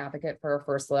really big advocate for a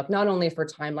first look, not only for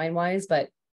timeline wise, but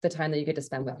the time that you get to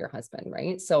spend with your husband.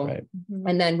 Right. So,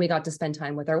 and then we got to spend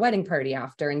time with our wedding party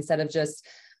after, instead of just,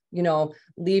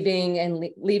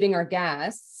 leaving our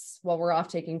guests while we're off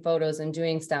taking photos and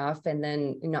doing stuff, and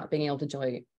then not being able to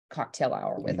enjoy cocktail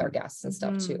hour with our guests and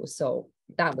stuff too. So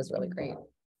that was really great.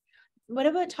 What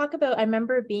about I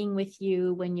remember being with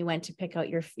you when you went to pick out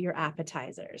your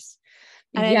appetizers.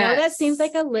 And I know that seems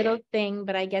like a little thing,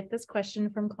 but I get this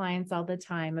question from clients all the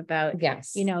time about,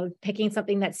 picking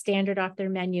something that's standard off their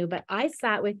menu. But I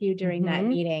sat with you during that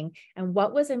meeting, and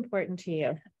what was important to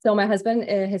you? So my husband,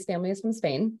 his family is from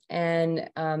Spain, and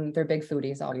they're big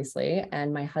foodies, obviously.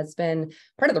 And my husband,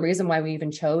 part of the reason why we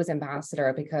even chose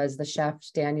Ambassador, because the chef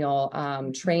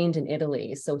Daniel trained in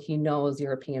Italy, so he knows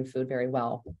European food very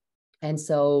well. And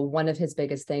so one of his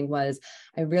biggest thing was,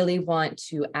 I really want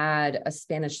to add a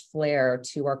Spanish flair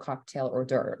to our cocktail hors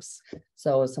d'oeuvres.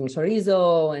 So some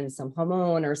chorizo and some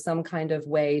jamon, or some kind of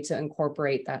way to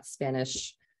incorporate that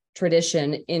Spanish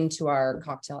tradition into our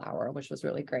cocktail hour, which was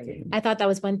really great. I thought that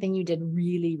was one thing you did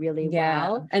really, really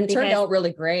well. And it turned out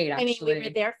really great, actually. I mean, we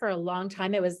were there for a long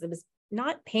time. It was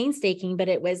not painstaking, but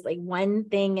it was like one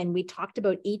thing, and we talked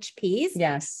about each piece.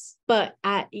 Yes. But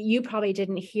you probably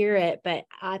didn't hear it, but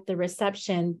at the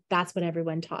reception, that's what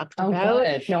everyone talked about.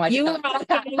 Good. No, you were off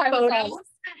getting photos.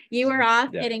 You were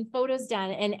off getting photos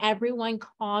done, and everyone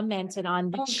commented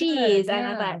on the cheese. And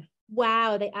I thought,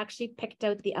 wow, they actually picked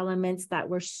out the elements that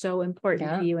were so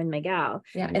important to you and Miguel.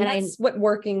 Yeah. And that's what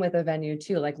working with a venue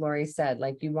too, like Laurie said,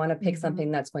 like you want to pick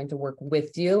something that's going to work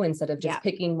with you instead of just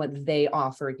picking what they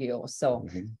offer you. So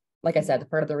like I said,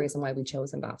 part of the reason why we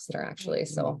chose Ambassador, actually.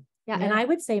 So yeah. And I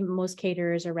would say most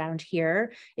caterers around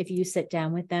here, if you sit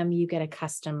down with them, you get a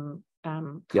custom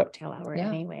cocktail hour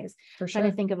anyways. For sure.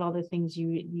 Trying to think of all the things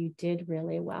you did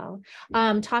really well.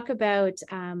 Talk about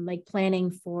like planning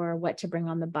for what to bring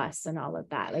on the bus and all of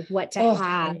that, like what to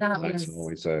have. That's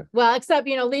always well, except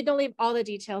don't leave all the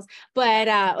details, but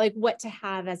like what to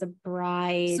have as a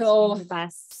bride on the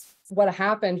bus. What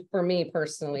happened for me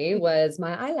personally was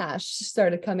my eyelash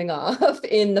started coming off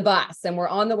in the bus, and we're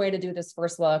on the way to do this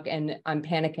first look, and I'm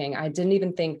panicking. I didn't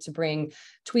even think to bring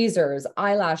tweezers,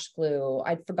 eyelash glue.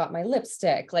 I forgot my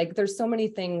lipstick. Like there's so many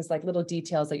things, like little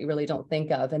details that you really don't think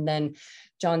of. And then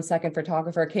John's second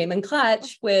photographer came in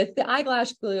clutch with the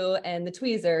eyelash glue and the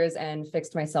tweezers and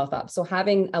fixed myself up. So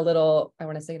having a little, I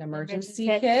want to say an emergency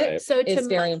kit so is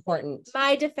very important.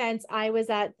 My defense, I was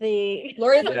at the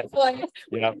Laurie's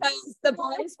The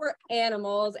boys were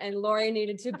animals, and Laurie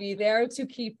needed to be there to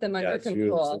keep them under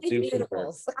control.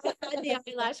 Beautiful. I had the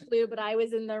eyelash glue, but I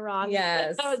was in the wrong.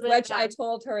 Yes, which I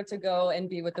told her to go and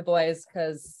be with the boys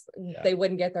because they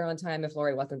wouldn't get there on time if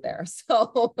Laurie wasn't there.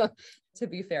 So to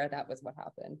be fair, that was what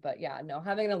happened. But yeah, no,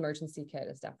 having an emergency kit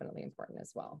is definitely important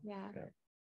as well. Yeah.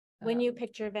 When you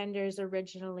picked your vendors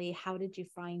originally, how did you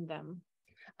find them?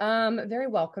 Very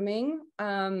welcoming.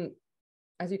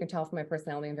 As you can tell from my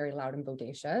personality, I'm very loud and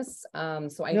bodacious.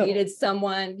 So I needed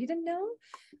someone, you didn't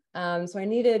know? So I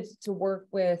needed to work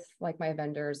with like my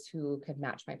vendors who could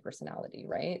match my personality,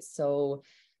 right? So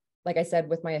like I said,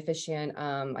 with my officiant,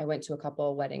 I went to a couple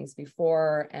of weddings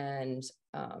before, and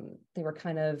they were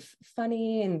kind of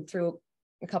funny and threw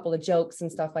a couple of jokes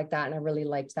and stuff like that. And I really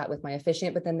liked that with my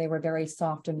officiant, but then they were very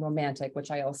soft and romantic, which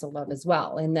I also love as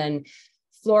well. And then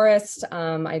florist,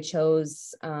 I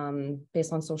chose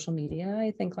based on social media, I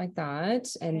think, like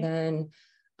that. And then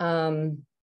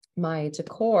my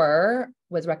decor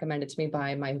was recommended to me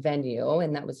by my venue,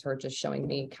 and that was her just showing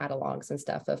me catalogs and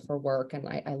stuff of her work, and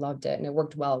I loved it, and it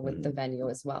worked well with the venue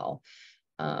as well.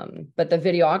 But the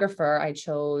videographer I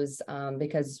chose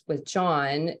because with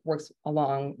John, works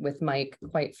along with Mike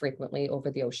quite frequently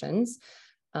over the oceans.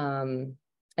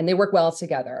 And they work well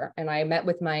together. And I met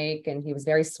with Mike, and he was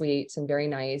very sweet and very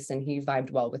nice, and he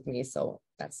vibed well with me. So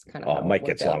that's kind of Mike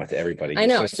gets along with everybody. I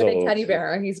know, he's a big teddy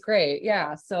bear. He's great.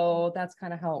 Yeah. So that's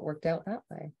kind of how it worked out that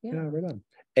way. Yeah, right on.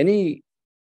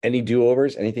 Any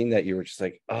do-overs? Anything that you were just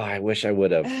like, oh, I wish I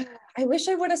would have. I wish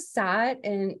I would have sat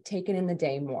and taken in the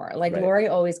day more. Like Laurie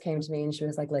always came to me and she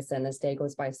was like, listen, this day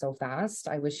goes by so fast.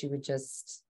 I wish you would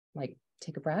just like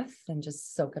take a breath and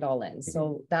just soak it all in.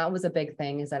 So that was a big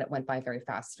thing, is that it went by very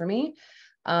fast for me.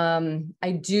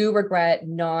 I do regret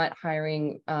not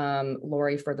hiring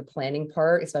Laurie for the planning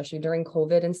part, especially during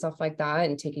COVID and stuff like that,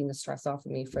 and taking the stress off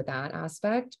of me for that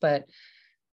aspect. But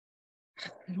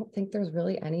I don't think there's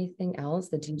really anything else.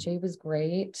 The DJ was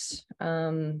great.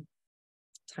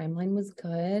 Timeline was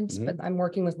good, but I'm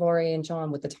working with Laurie and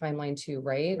John with the timeline too,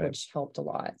 right? Which helped a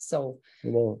lot. So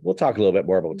we'll talk a little bit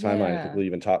more about timeline. I think we'll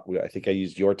even talk. I think I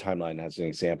used your timeline as an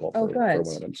example for one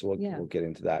of them. So we'll get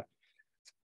into that.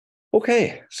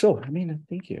 Okay, so I mean,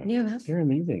 thank you. Yeah, you're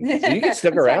amazing. So you can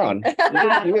stick around.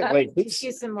 Please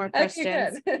use some more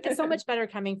questions. It's so much better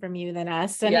coming from you than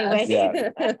us,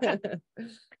 anyway.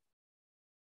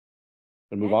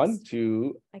 We'll move on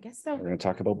to, I guess so. We're going to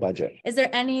talk about budget. Is there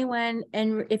anyone,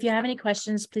 and if you have any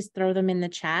questions, please throw them in the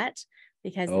chat,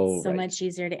 because it's so much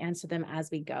easier to answer them as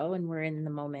we go and we're in the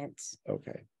moment.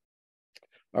 Okay.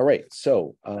 All right.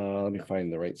 So let me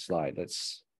find the right slide.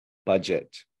 Let's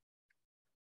budget.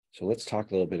 So let's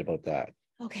talk a little bit about that.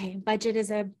 Okay, budget is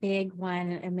a big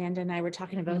one. Amanda and I were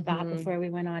talking about that before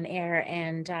we went on air,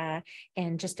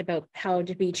 and just about how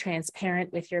to be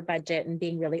transparent with your budget and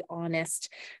being really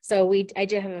honest. So I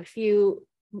do have a few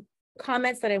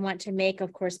comments that I want to make.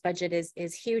 Of course, budget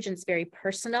is huge and it's very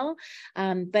personal,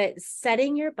 but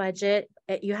setting your budget,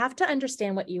 you have to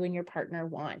understand what you and your partner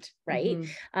want, right?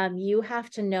 You have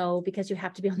to know, because you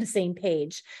have to be on the same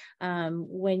page.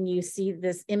 When you see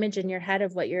this image in your head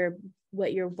of what your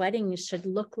wedding should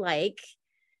look like,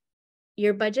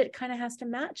 your budget kind of has to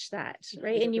match that,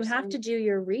 right? 100%. And you have to do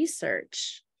your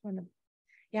research.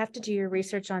 You have to do your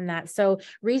research on that. So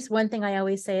one thing I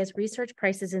always say is research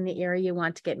prices in the area you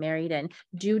want to get married in.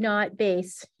 Do not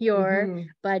base your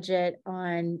budget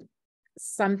on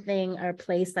something or a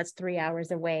place that's 3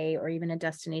 hours away, or even a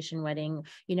destination wedding,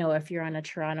 if you're on a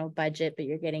Toronto budget but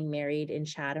you're getting married in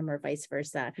Chatham or vice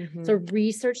versa. So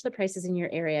research the prices in your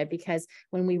area, because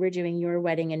when we were doing your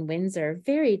wedding in Windsor,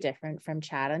 very different from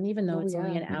Chatham, even though it's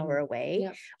only an hour away.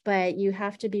 But you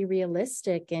have to be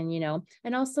realistic, and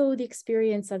and also the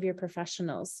experience of your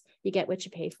professionals. You get what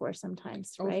you pay for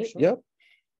sometimes, right? For sure.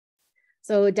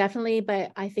 So definitely,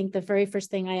 but I think the very first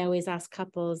thing I always ask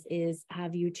couples is,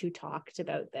 have you two talked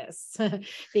about this?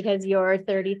 Because your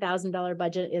 $30,000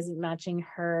 budget isn't matching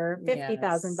her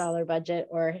 $50,000 budget,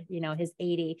 or his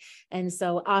 80. And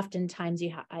so oftentimes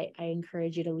I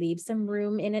encourage you to leave some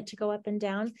room in it to go up and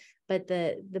down. But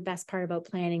the best part about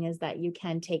planning is that you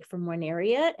can take from one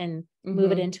area and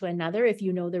move it into another if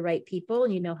you know the right people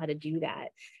and you know how to do that.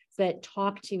 But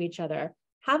talk to each other.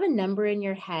 Have a number in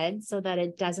your head so that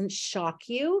it doesn't shock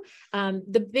you.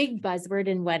 The big buzzword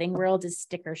in wedding world is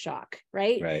sticker shock,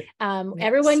 right?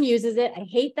 Everyone uses it. I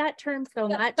hate that term so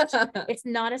much. It's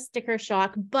not a sticker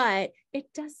shock, but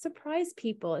it does surprise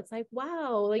people. It's like,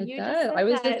 wow, like you just said I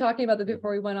was just talking about that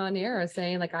before we went on air,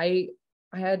 saying like I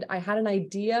had an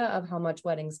idea of how much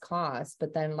weddings cost,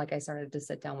 but then like I started to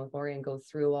sit down with Laurie and go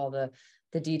through all the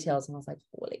the details, and I was like,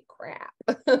 holy crap.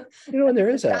 And there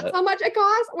is That's how much it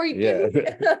costs? Or you kidding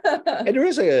me? and there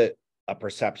is a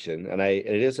perception, and it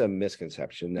is a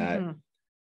misconception that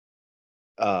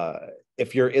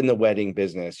if you're in the wedding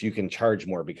business, you can charge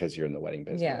more because you're in the wedding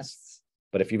business. Yes.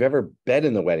 But if you've ever been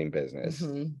in the wedding business,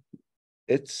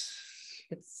 it's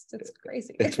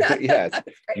crazy.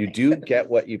 You do get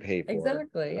what you pay for.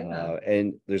 Exactly. Yeah.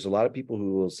 And there's a lot of people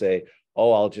who will say,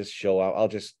 oh, I'll just show up. I'll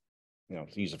just,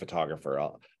 use a photographer.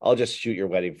 I'll just shoot your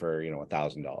wedding for,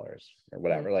 $1,000 or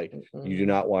whatever. Like you do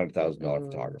not want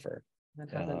 $1,000 photographer. I'd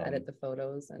have them edit the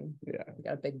photos, and you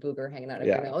got a big booger hanging out of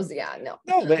your nose. Yeah, no.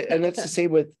 And it's the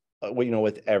same with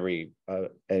with every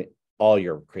all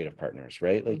your creative partners,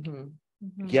 right? Like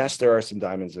yes, there are some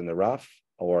diamonds in the rough,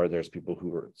 or there's people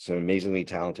who are some amazingly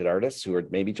talented artists who are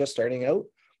maybe just starting out,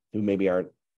 who maybe aren't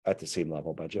at the same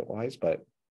level budget wise, but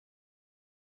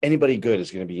anybody good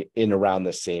is going to be in around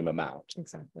the same amount.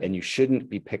 Exactly. And you shouldn't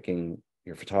be picking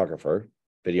your photographer,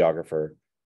 videographer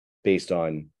based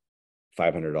on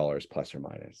 $500 plus or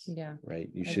minus. Yeah. Right.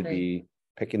 You should be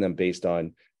picking them based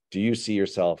on, do you see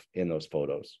yourself in those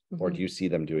photos, or do you see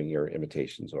them doing your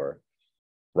imitations or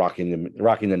rocking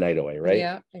the night away? Right.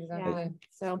 Yeah, exactly. Yeah.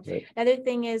 So another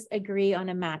thing is agree on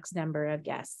a max number of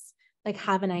guests. Like,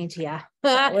 have an idea.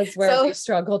 That was where we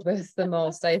struggled with the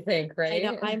most, I think, right?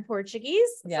 I know, I'm Portuguese,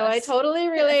 so I totally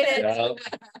related.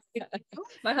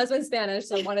 My husband's Spanish,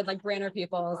 so I wanted like brander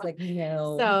people. I was like,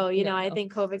 no. So, I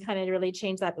think COVID kind of really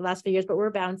changed that the last few years, but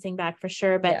we're bouncing back for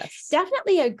sure. But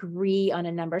definitely agree on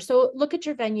a number. So look at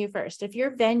your venue first. If your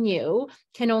venue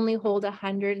can only hold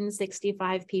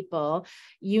 165 people,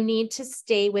 you need to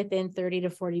stay within 30 to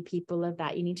 40 people of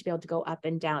that. You need to be able to go up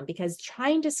and down, because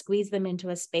trying to squeeze them into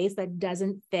a space that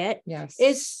doesn't fit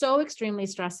is so extremely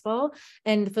stressful.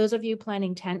 And for those of you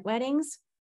planning tent weddings,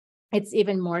 it's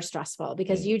even more stressful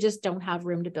because you just don't have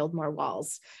room to build more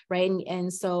walls, right?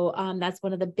 And so that's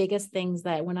one of the biggest things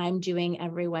that when I'm doing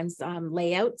everyone's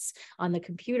layouts on the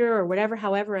computer or whatever,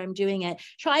 however I'm doing it,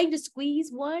 trying to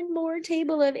squeeze one more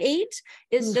table of 8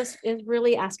 is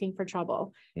really asking for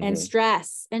trouble and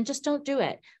stress, and just don't do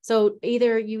it. So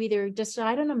you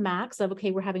decide on a max of,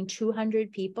 okay, we're having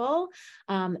 200 people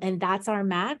and that's our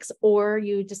max, or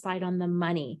you decide on the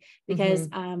money, because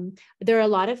there are a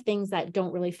lot of things that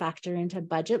don't really factor into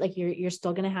budget. Like you're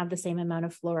still going to have the same amount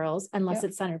of florals, unless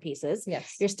it's centerpieces.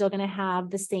 Yes. You're still going to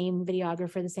have the same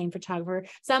videographer, the same photographer.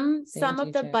 Some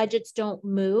of the budgets don't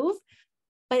move,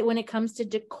 but when it comes to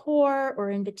decor or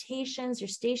invitations, your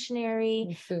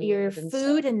stationery, your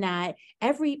food and that,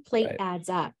 every plate adds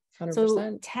up. 100%.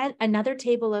 So another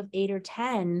table of 8 or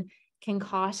 10 can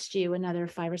cost you another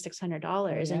 $500 or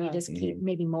 $600, and you just keep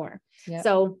maybe more.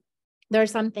 So there are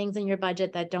some things in your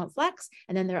budget that don't flex,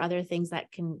 and then there are other things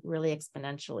that can really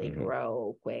exponentially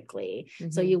grow quickly.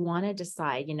 So you want to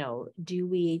decide, do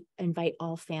we invite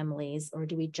all families, or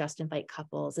do we just invite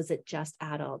couples? Is it just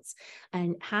adults?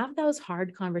 And have those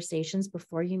hard conversations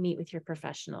before you meet with your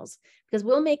professionals, because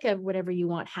we'll make whatever you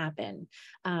want happen.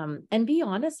 And be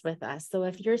honest with us. So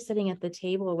if you're sitting at the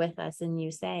table with us and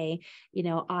you say,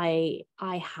 I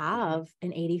have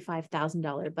an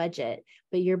 $85,000 budget,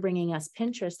 but you're bringing us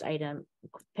Pinterest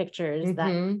pictures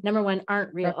that number one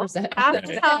aren't real. That was a hard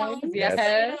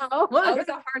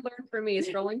learn for me,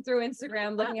 scrolling through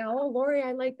Instagram, looking at, oh, Laurie,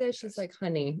 I like this. She's like,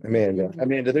 honey,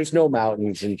 Amanda, there's no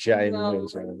mountains in China,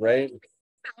 right?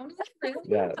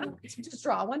 Just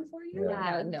draw one for you.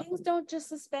 Things don't just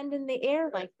suspend in the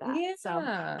air like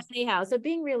that. So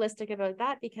being realistic about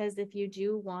that, because if you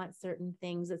do want certain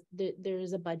things,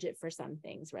 there's a budget for some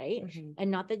things, right?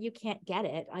 And not that you can't get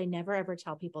it. I never ever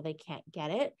tell people they can't get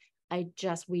it.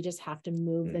 We just have to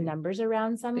move the numbers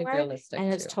around somewhere,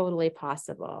 and it's totally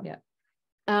possible.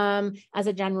 As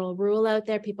a general rule out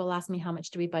there, people ask me, how much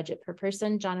do we budget per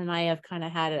person? John and I have kind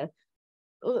of had a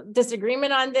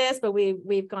disagreement on this, but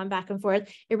we've gone back and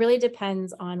forth. It really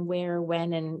depends on where,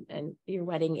 when, and your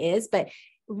wedding is, but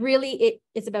really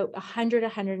it's about $100,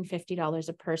 $150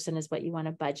 a person is what you want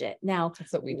to budget. Now,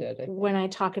 that's what we did. When I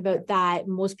talk about that,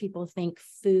 most people think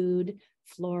food,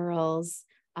 florals,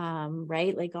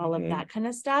 right? Like all of that kind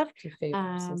of stuff.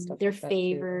 Their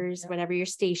favors, whatever, your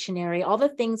stationery, all the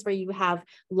things where you have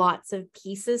lots of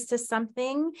pieces to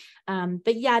something.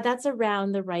 But that's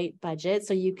around the right budget.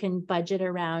 So you can budget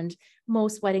around,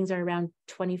 most weddings are around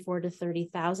 24 to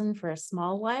 30,000 for a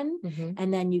small one.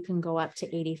 And then you can go up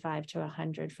to 85 to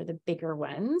 100 for the bigger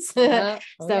ones. And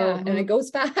it goes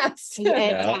fast.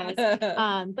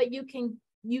 But you can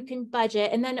you can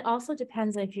budget. And then it also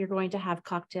depends if you're going to have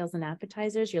cocktails and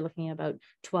appetizers, you're looking at about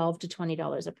 $12 to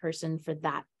 $20 a person for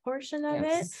that portion of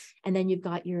it. And then you've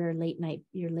got your late night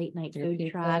food pizza,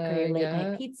 truck or your late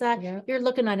night pizza. Yeah. You're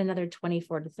looking at another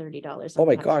 $24 to $30. Oh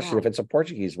my gosh. And if it's a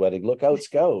Portuguese wedding, look out,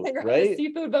 Scout, right?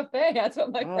 Seafood buffet. That's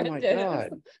what my friend did.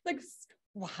 God. Like,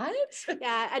 what?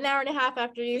 Yeah, an hour and a half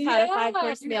after you've had a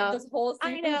 5-course meal. This whole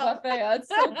seafood buffet. That's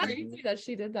so crazy that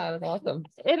she did that. It was awesome.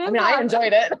 It is I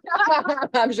enjoyed it.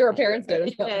 I'm sure her parents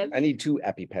did. I need 2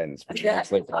 EpiPens. Yeah.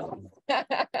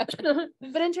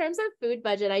 But in terms of food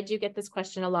budget, I do get this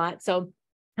question a lot. So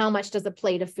how much does a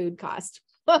plate of food cost?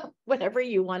 Whatever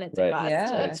you want it to cost.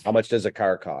 Yeah. How much does a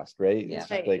car cost, right? Yeah.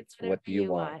 It's like, what do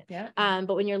you want? Yeah.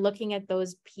 But when you're looking at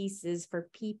those pieces for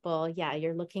people, yeah,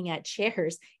 you're looking at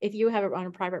chairs. If you have it on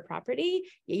a private property,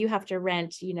 you have to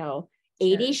rent,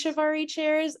 80 Shivari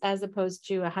chairs as opposed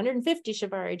to 150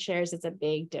 Shivari chairs. It's a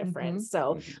big difference.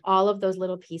 So all of those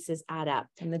little pieces add up.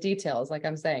 And the details, like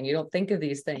I'm saying, you don't think of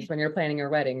these things when you're planning your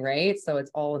wedding, right? So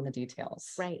it's all in the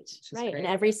details. Right. Great. And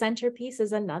every centerpiece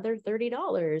is another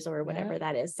 $30 or whatever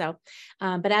that is. So,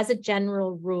 but as a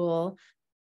general rule,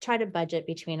 try to budget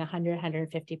between 100,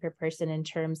 150 per person in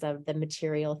terms of the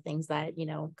material things that,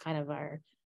 kind of are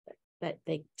that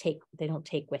they don't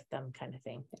take with them kind of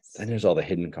thing. And there's all the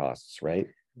hidden costs, right?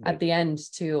 At the end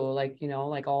too, like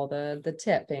all the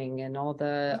tipping and all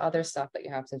the other stuff that you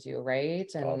have to do, right?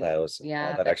 And all that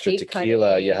the extra cake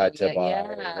tequila cutting, you had to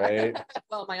buy, right?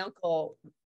 Well, my uncle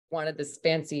wanted this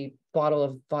fancy bottle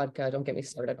of vodka. Don't get me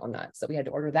started on that. So we had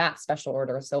to order that special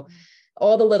order. So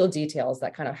all the little details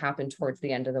that kind of happen towards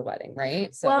the end of the wedding,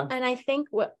 right? So well, and I think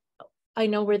I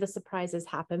know where the surprises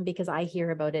happen because I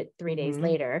hear about it 3 days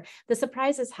later. The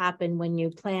surprises happen when you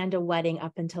planned a wedding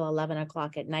up until 11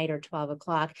 o'clock at night or 12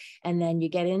 o'clock. And then you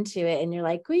get into it and you're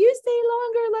like, will you stay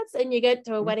longer? And you get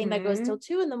to a wedding that goes till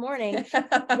 2 a.m.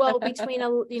 Well, between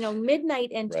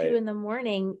midnight and 2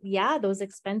 a.m. Yeah, those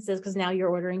expenses, because now you're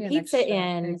ordering pizza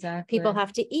in, people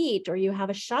have to eat, or you have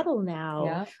a shuttle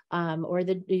now, or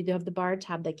you have the bar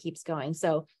tab that keeps going.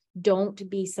 So don't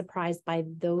be surprised by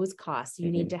those costs. You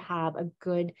need to have a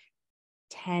good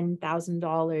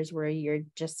 $10,000 where you're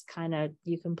just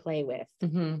you can play with.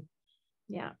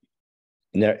 Yeah.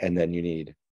 And then you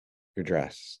need your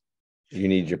dress. You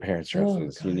need your parents'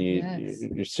 dresses. You need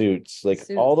your suits,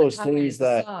 all those things,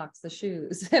 the socks, the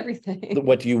shoes, everything.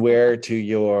 What do you wear to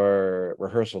your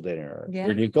rehearsal dinner? Yeah.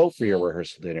 Where do you go for your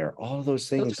rehearsal dinner? All those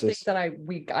things. Those are things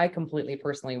that I completely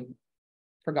personally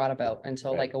forgot about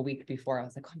until like a week before. I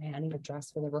was like, oh man, I need a dress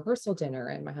for the rehearsal dinner,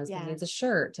 and my husband needs a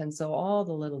shirt. And so all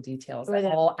the little details that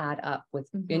all add up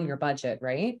within your budget,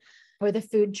 right? Or the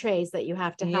food trays that you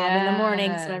have to have in the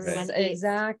morning, so everyone eats.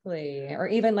 Exactly. Or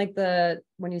even like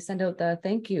when you send out the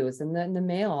thank yous and the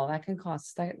mail, that can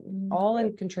cost that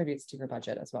all contributes to your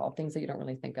budget as well. Things that you don't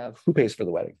really think of. Who pays for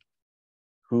the wedding?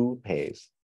 Who pays?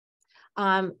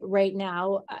 Right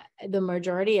now, the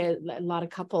majority, a lot of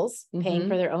couples paying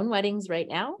for their own weddings right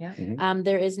now.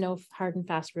 There is no hard and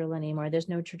fast rule anymore. There's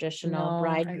no traditional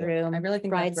bridegroom, I really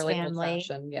think bride's that's really family.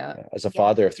 As a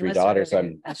father of 3 daughters,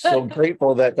 I'm so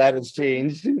grateful that has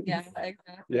changed. Yeah,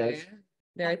 exactly. Yes.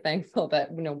 Very thankful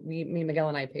that me, Miguel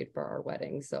and I paid for our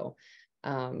wedding. So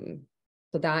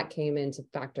so that came into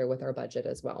factor with our budget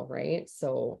as well, right?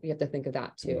 So you have to think of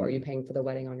that too. Are you paying for the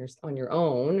wedding on your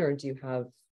own, or do you have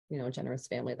a generous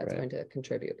family that's going to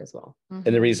contribute as well? And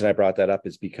the reason I brought that up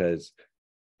is because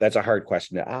that's a hard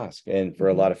question to ask. And for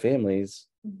a lot of families,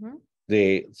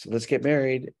 let's get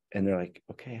married. And they're like,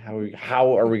 okay,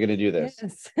 how are we going to do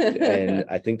this? And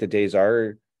I think the days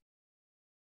are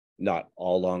not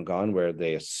all long gone where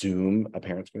they assume a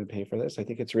parent's going to pay for this. I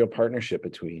think it's real partnership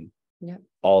between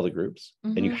all the groups.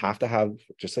 And you have to have,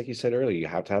 just like you said earlier, you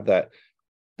have to have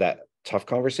that tough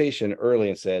conversation early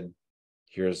and said,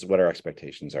 here's what our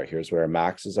expectations are. Here's where our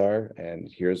maxes are. And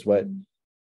here's what,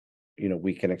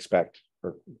 we can expect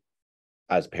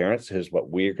as parents. Here's what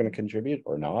we're going to contribute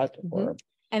or not.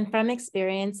 And from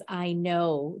experience, I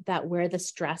know that where the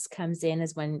stress comes in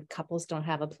is when couples don't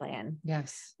have a plan.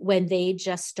 Yes. When they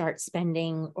just start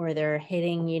spending, or they're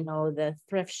hitting, the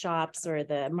thrift shops or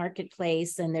the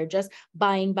marketplace, and they're just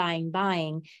buying,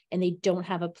 and they don't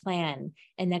have a plan.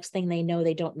 And next thing they know,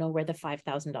 they don't know where the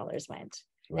 $5,000 went.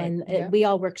 And Yeah. we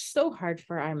all work so hard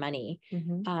for our money.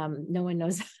 Mhm. No one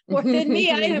knows more than me.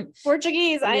 I am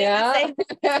Portuguese. I have to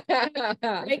say,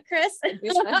 right, Chris?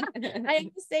 I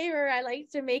am a saver. I like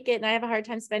to make it and I have a hard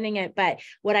time spending it. But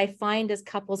what I find is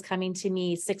couples coming to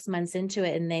me 6 months into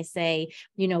it and they say,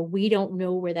 you know, we don't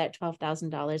know where that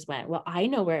 $12,000 went. Well, I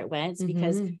know where it went. It's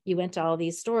because you went to all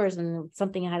these stores and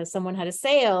someone had a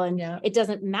sale and it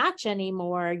doesn't match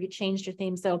anymore. You changed your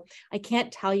theme. So I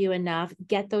can't tell you enough.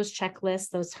 Get those checklists,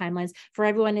 those timelines. For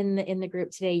everyone in the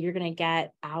group today, you're going to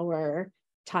get our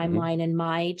timeline and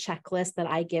my checklist that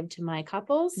I give to my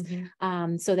couples,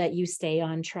 so that you stay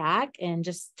on track and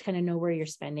just kind of know where your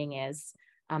spending is.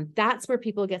 That's where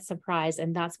people get surprised.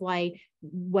 And that's why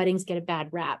weddings get a bad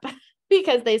rap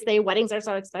because they say weddings are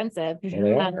so expensive.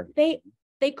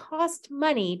 They cost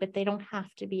money, but they don't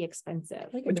have to be expensive.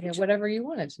 Like whatever you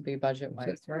want it to be budget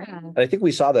wise, right? I think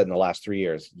we saw that in the last 3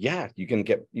 years. Yeah, you can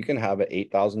have an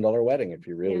 $8,000 wedding if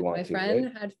you really want My to.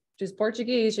 friend she's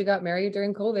Portuguese. She got married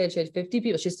during COVID. She had 50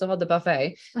 people. She still had the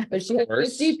buffet, but she had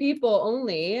 50 people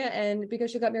only. And because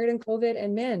she got married in COVID,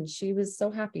 and man, she was so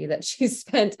happy that she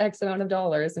spent X amount of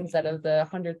dollars instead of the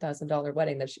 $100,000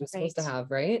 wedding that she was supposed to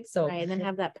have. Right. So, and then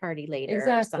have that party later.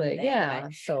 Exactly. Yeah.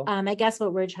 But, so, I guess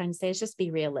what we're trying to say is just be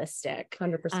realistic.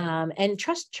 100%. And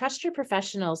trust your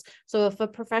professionals. So if a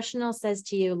professional says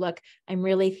to you, look, I'm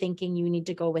really thinking you need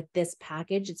to go with this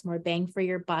package, it's more bang for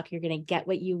your buck. You're going to get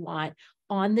what you want.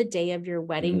 On the day of your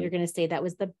wedding, you're going to say that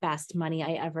was the best money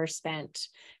I ever spent,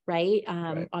 right?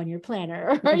 On your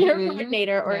planner or your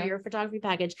coordinator or your photography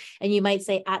package. And you might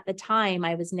say at the time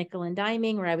I was nickel and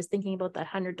diming, or I was thinking about that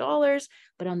 $100,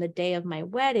 but on the day of my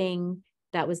wedding,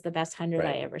 that was the best 100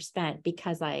 I ever spent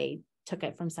because I took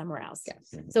it from somewhere else.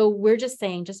 Yes. So we're just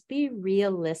saying, just be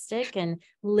realistic and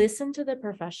listen to the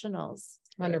professionals.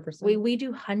 100%. We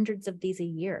do hundreds of these a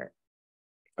year.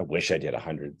 I wish I did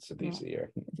hundreds of these a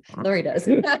year. Laurie does.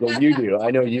 Well, you do. I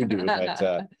know you do,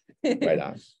 but right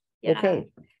on. Yeah. Okay.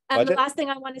 And the last thing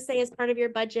I want to say as part of your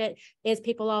budget is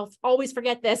people always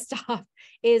forget this stuff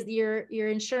is your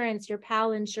insurance, your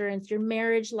PAL insurance, your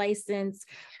marriage license,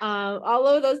 all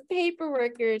of those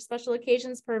paperwork, your special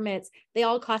occasions permits, they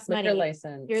all cost money.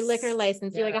 Your liquor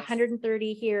license, you're like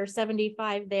 130 here,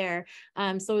 75 there.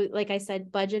 So like I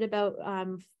said, budget about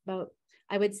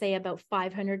I would say about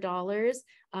 $500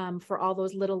 for all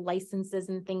those little licenses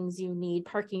and things you need,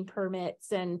 parking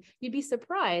permits, and you'd be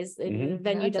surprised if the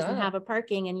venue doesn't have a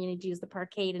parking and you need to use the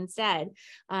parkade instead.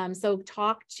 So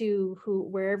talk to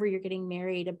wherever you're getting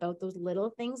married about those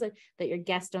little things that your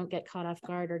guests don't get caught off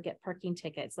guard or get parking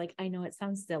tickets. Like, I know it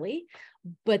sounds silly,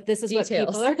 but this is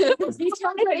Details. what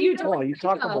people are. You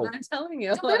talk about. I'm telling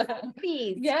you.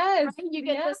 Fees. Yes. Right? You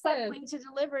get the something to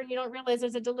deliver and you don't realize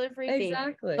there's a delivery fee.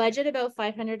 Exactly. Budget about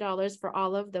 $500 for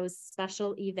all of those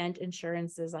special event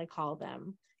insurances, I call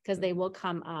them, because they will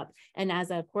come up. And as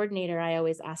a coordinator, I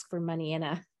always ask for money in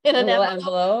an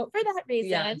envelope for that reason.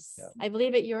 Yes. I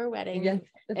believe at your wedding,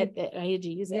 I had to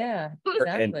use it. Yeah,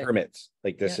 exactly. And permits.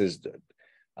 Like this is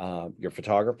your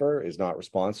photographer is not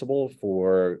responsible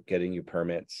for getting you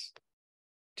permits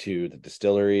to the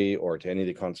distillery or to any of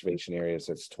the conservation areas.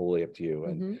 That's totally up to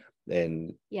you.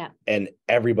 And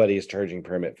everybody is charging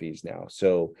permit fees now.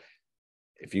 So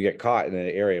if you get caught in an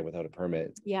area without a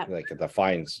permit, like the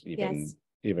fines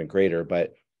even greater.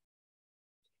 But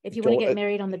if you want to get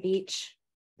married on the beach,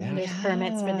 there's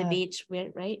permits for the beach,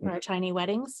 right? For our tiny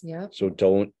weddings. Yeah. So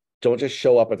don't just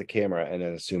show up at the camera and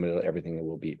then assume everything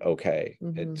will be okay.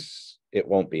 It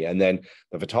won't be. And then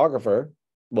the photographer,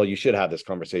 well, you should have this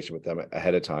conversation with them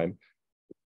ahead of time.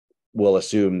 We'll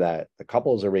assume that the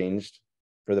couple's arranged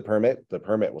for the permit. The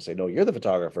permit will say, no, you're the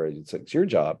photographer. It's your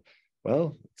job.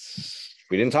 Well,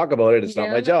 we didn't talk about it. It's not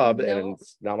my job, and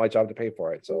it's not my job to pay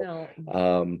for it. So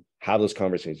have those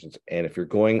conversations. And if you're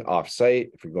going off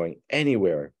site, if you're going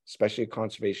anywhere, especially a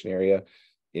conservation area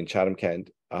in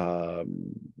Chatham-Kent,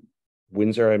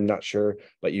 Windsor, I'm not sure,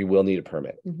 but you will need a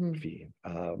permit fee.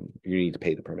 You need to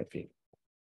pay the permit fee.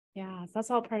 Yeah, so that's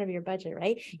all part of your budget,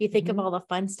 right? You think of all the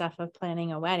fun stuff of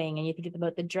planning a wedding, and you think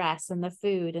about the dress and the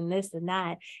food and this and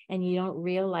that, and you don't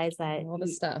realize that all the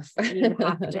stuff you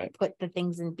have to put the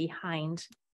things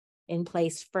in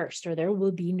place first, or there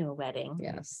will be no wedding.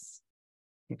 Yes.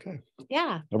 Okay.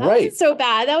 Yeah. All that right. wasn't so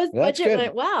bad. That was budget good.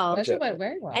 went well. Budget went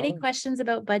very well. Any questions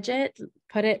about budget?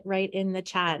 Put it right in the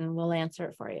chat, and we'll answer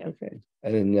it for you. Okay.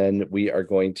 And then we are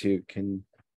going to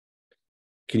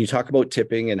Can you talk about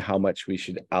tipping and how much we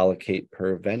should allocate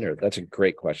per vendor? That's a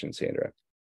great question, Sandra.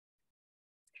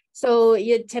 So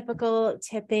your typical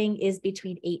tipping is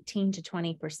between 18 to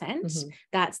 20%. Mhm.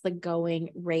 That's the going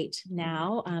rate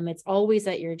now. It's always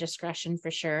at your discretion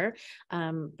for sure.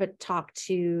 But talk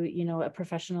to, you know, a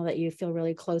professional that you feel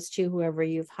really close to, whoever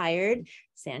you've hired.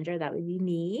 Sandra, that would be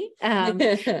me.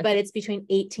 But it's between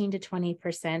 18 to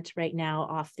 20% right now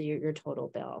off your total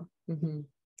bill. Mhm.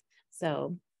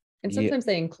 So, And sometimes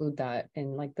they include that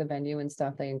in like the venue and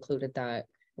stuff. They included that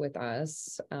with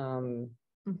us.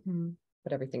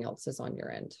 But everything else is on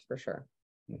your end for sure.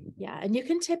 yeah. And you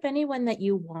can tip anyone that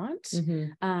you want.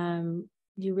 Mhm.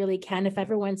 You really can. If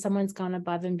someone's gone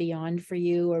above and beyond for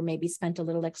you, or maybe spent a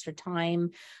little extra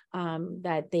time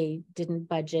that they didn't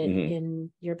budget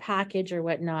in your package or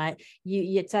whatnot,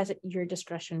 it's at your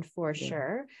discretion for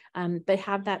sure. But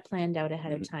have that planned out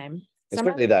ahead of time.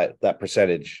 Especially that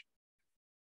percentage.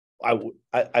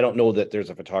 I don't know that there's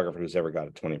a photographer who's ever got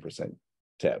a 20%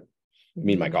 tip. I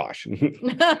mean, my gosh.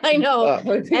 I know.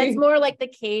 It's more like the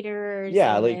caterers,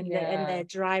 and the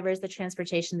drivers, the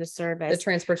transportation, the service. The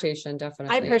transportation,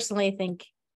 definitely. I personally think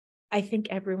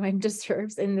everyone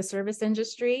deserves in the service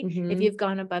industry. If you've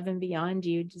gone above and beyond,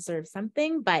 you deserve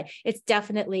something, but it's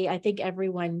definitely, I think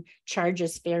everyone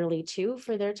charges fairly too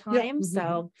for their time.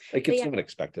 So like it's not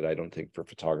expected, I don't think, for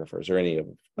photographers or any of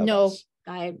us.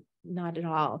 Not at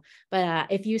all.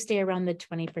 But if you stay around the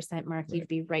 20% mark, you'd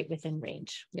be right within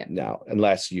range. Yeah. Now,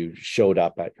 unless you showed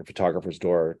up at your photographer's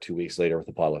door 2 weeks later with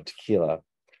a bottle of tequila,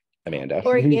 Amanda.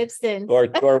 Or Gibson.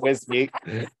 or whiskey.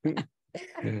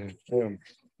 Yes.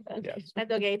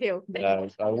 That's okay too. I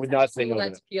would not say no to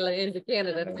that. Tequila into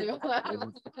Canada too.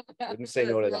 Wouldn't say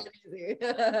no to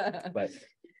that.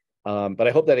 But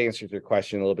I hope that answers your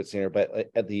question a little bit sooner.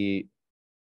 But at the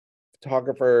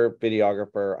photographer,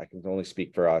 videographer, I can only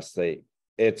speak for us.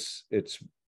 It's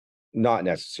not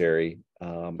necessary.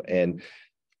 And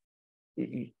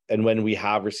when we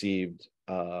have received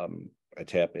a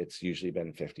tip, it's usually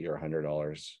been $50 or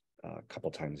 $100 a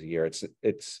couple times a year.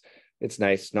 It's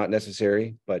nice, not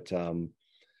necessary, but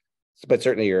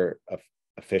certainly your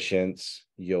efficiency,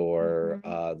 your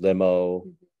limo,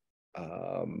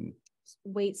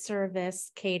 wait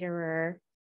service, caterer,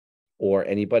 or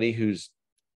anybody who's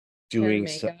doing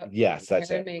yes, that's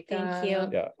it. Thank you.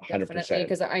 Yeah, 100%.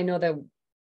 Because I know that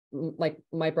like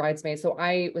my bridesmaids, so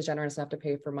I was generous enough to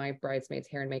pay for my bridesmaids'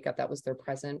 hair and makeup. That was their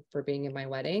present for being in my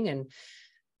wedding, and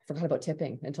I forgot about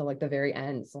tipping until like the very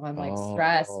end. So I'm like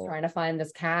stressed trying to find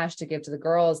this cash to give to the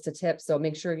girls to tip. So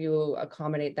make sure you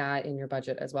accommodate that in your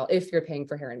budget as well if you're paying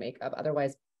for hair and makeup.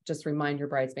 Otherwise, just remind your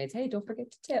bridesmaids, hey, don't forget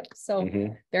to tip. So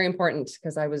very important,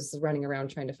 because I was running around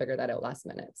trying to figure that out last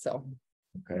minute. So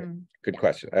okay, good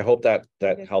question. I hope that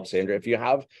helps, Andrea. If you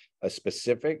have a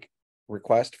specific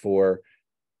request for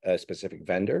a specific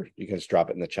vendor, you can just drop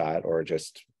it in the chat or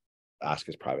just ask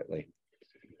us privately.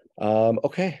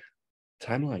 Okay,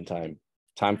 timeline time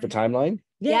for timeline.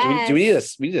 Yeah. Do we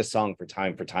need a song for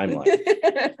timeline?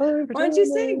 Why don't you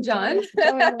sing, John?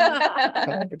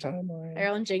 Time for timeline. Our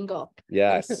own jingle.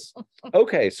 Yes.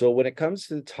 Okay, so when it comes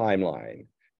to the timeline,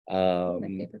 My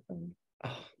favorite one.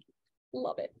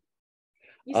 Love it.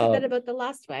 You said that about the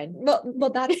last one.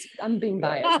 Well, that's, I'm being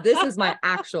biased. This is my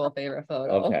actual favorite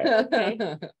photo.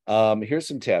 Okay. Here's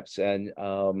some tips, and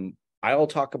I'll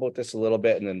talk about this a little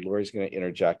bit, and then Laurie's going to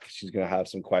interject. She's going to have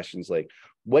some questions like,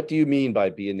 what do you mean by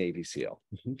be a Navy SEAL?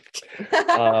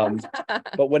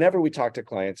 But whenever we talk to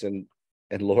clients, and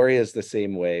Laurie is the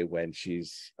same way when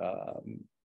she's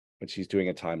doing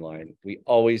a timeline, we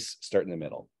always start in the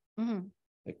middle.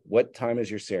 Like, what time is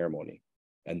your ceremony?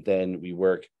 And then we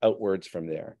work outwards from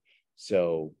there.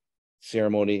 So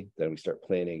ceremony, then we start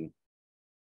planning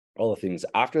all the things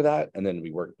after that, and then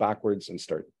we work backwards and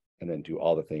then do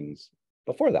all the things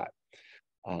before that.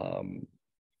 Let me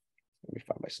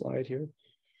find my slide here.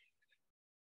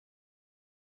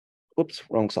 Whoops,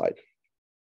 wrong slide.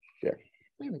 There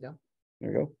we go. There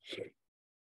we go.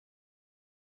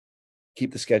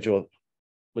 Keep the schedule.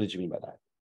 What did you mean by that?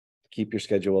 Keep your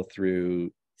schedule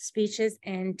through speeches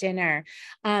and dinner.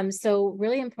 So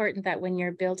really important that when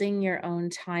you're building your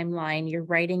own timeline, you're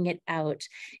writing it out,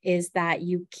 is that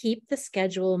you keep the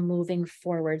schedule moving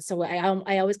forward. So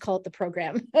I always call it the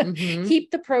program.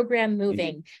 Keep the program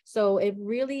moving. So it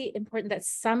really important that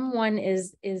someone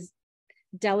is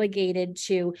delegated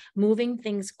to moving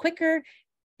things quicker,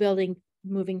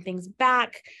 moving things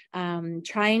back,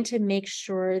 trying to make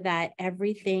sure that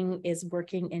everything is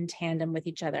working in tandem with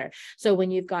each other. So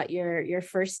when you've got your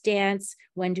first dance,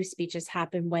 when do speeches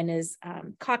happen? When is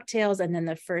cocktails? And then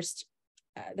the first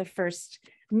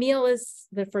meal is,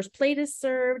 the first plate is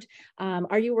served.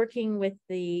 Are you working with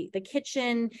the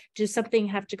kitchen? Does something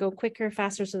have to go quicker,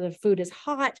 faster, so the food is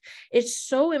hot? It's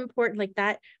so important, like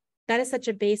that that is such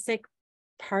a basic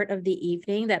part of the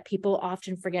evening that people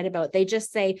often forget about. They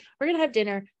just say, we're going to have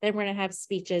dinner, then we're going to have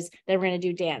speeches, then we're going to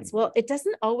do dance. Well, it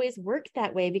doesn't always work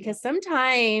that way, because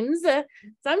sometimes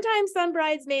some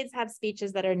bridesmaids have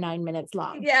speeches that are 9 minutes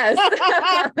long. Yes.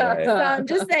 So I'm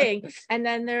just saying. And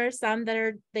then there are some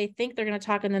that they think they're going to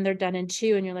talk and then they're done in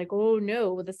 2, and you're like, oh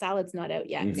no, the salad's not out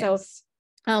yet. So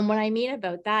what I mean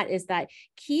about that is that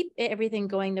keep everything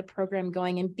going, the program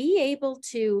going, and be able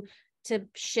to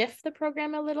shift the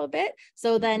program a little bit.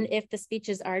 So then if the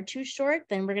speeches are too short,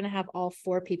 then we're going to have all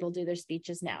 4 people do their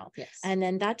speeches now. Yes. And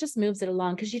then that just moves it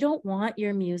along, because you don't want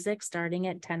your music starting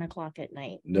at 10 o'clock at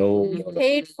night. No. You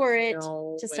paid for it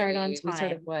to start on time. We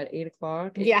started what, 8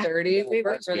 o'clock? 8:30? Yeah. We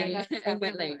were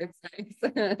went late. It's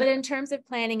nice. But in terms of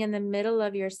planning in the middle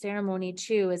of your ceremony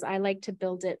too, is I like to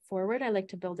build it forward. I like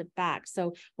to build it back.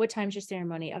 So what time's your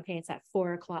ceremony? Okay, it's at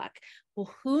 4 o'clock. Well,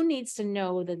 who needs to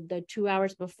know the 2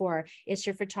 hours before? It's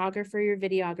your photographer, your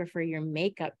videographer, your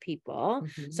makeup people.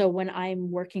 So when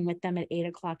I'm working with them at 8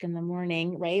 o'clock in the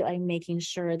morning, right, I'm making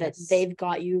sure that they've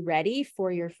got you ready for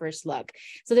your first look.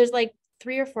 So there's like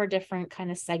 3 or 4 different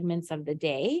kind of segments of the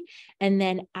day. And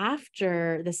then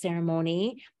after the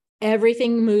ceremony,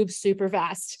 everything moves super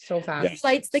fast. So fast. Who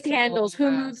lights the candles? Who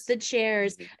fast. moves the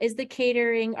chairs? Is the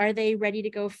catering, are they ready to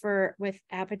go with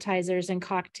appetizers and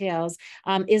cocktails?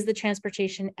 Is the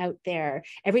transportation out there?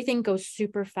 Everything goes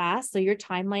super fast. So your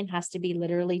timeline has to be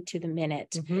literally to the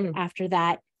minute. After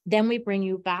that, then we bring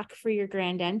you back for your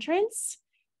grand entrance.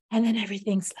 And then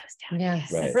everything slows down.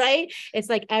 Yes. Right. It's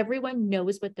like everyone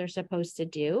knows what they're supposed to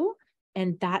do.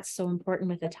 And that's so important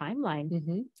with a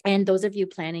timeline. And those of you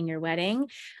planning your wedding,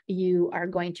 you are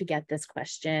going to get this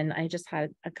question. I was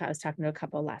talking to a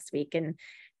couple last week, and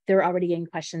they're already getting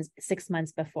questions 6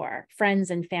 months before.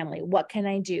 Friends and family, what can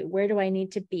I do? Where do I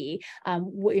need to be?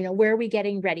 Where are we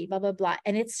getting ready? Blah, blah, blah.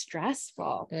 And it's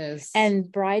stressful.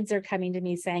 And brides are coming to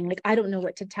me saying, like, I don't know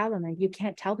what to tell them. And you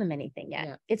can't tell them anything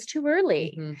yet. It's too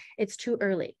early. It's too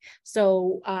early.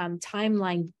 So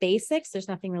timeline basics, there's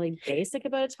nothing really basic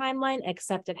about a timeline,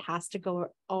 except it has to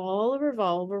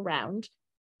revolve around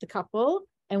the couple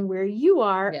and where you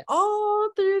are all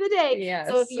through the day.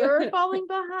 So if you're falling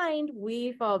behind,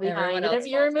 we fall behind. And if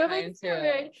you're moving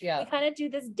forward, we kind of do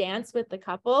this dance with the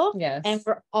couple. And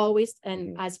we're always,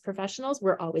 and as professionals,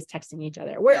 we're always texting each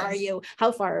other. Where are you?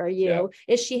 How far are you?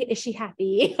 Is she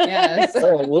happy?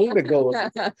 Oh, we'll even go.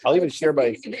 I'll even share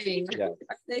my. Are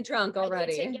they drunk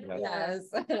already? Well,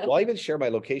 I'll even share my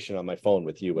location on my phone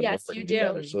with you. Yes, you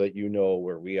do. So that you know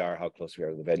where we are, how close we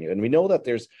are to the venue. And we know that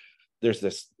there's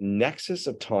this nexus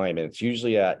of time, and it's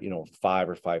usually at 5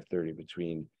 or 5:30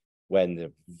 between when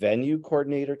the venue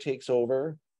coordinator takes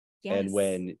over and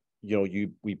when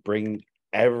we bring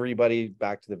everybody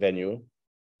back to the venue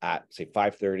at say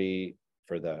 5:30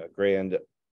 for the grand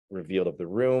reveal of the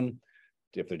room.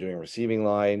 If they're doing a receiving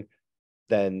line,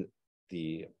 then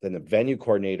the venue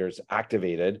coordinator's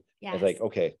activated. It's like,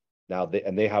 okay, now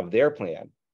they have their plan.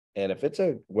 And if it's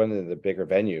one of the bigger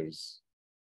venues,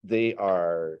 they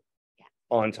are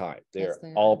on time. They're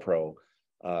all pro.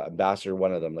 Ambassador,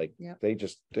 one of them, like they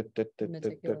just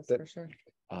meticulous for sure.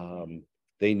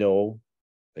 They know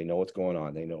what's going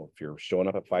on. They know if you're showing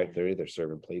up at 5:30, they're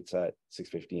serving plates at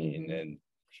 6:15.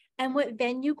 And what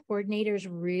venue coordinators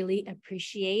really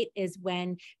appreciate is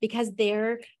because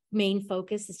their main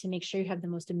focus is to make sure you have the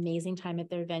most amazing time at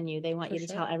their venue. They want you to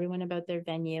tell everyone about their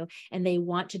venue, and they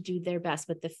want to do their best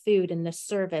with the food and the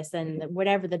service and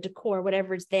whatever, the decor,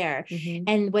 whatever's there.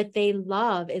 And what they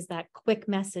love is that quick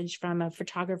message from a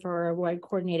photographer or a ward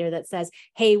coordinator that says,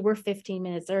 hey, we're 15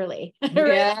 minutes early.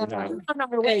 We're on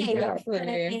our way.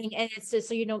 And it's just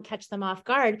so you don't catch them off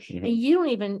guard.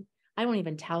 And I won't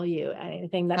even tell you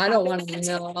anything that I don't want to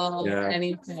know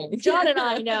anything. John and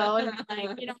I know, and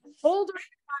like, hold her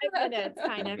 5 minutes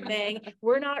kind of thing.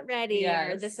 We're not ready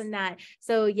or this and that.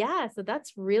 So so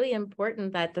that's really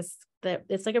important that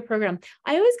it's like a program.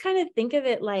 I always kind of think of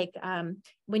it like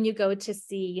when you go to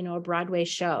see, a Broadway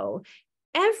show,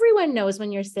 everyone knows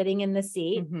when you're sitting in the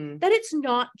seat that it's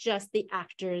not just the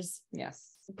actors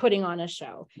putting on a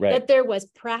show, that there was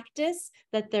practice,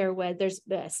 that there's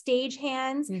stage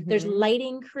hands, there's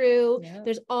lighting crew,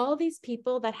 there's all these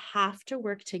people that have to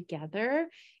work together,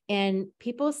 and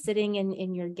people sitting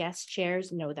in your guest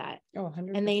chairs know that.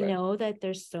 100%. And they know that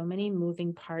there's so many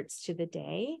moving parts to the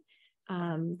day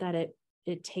that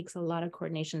it takes a lot of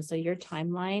coordination. So your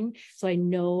timeline, so I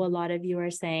know a lot of you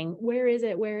are saying, where is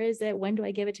it? When do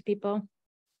I give it to people?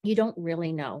 You don't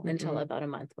really know until about a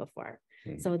month before.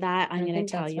 So that I'm I going think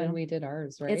to tell that's you. when we did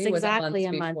ours, right? It's Was it exactly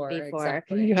a month before.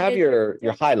 Exactly. You have your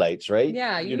highlights, right?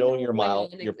 Yeah, You know your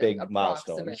when your big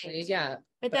milestones. approximately, yeah.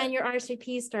 But then your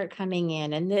RSVPs start coming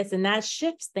in and this, and that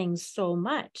shifts things so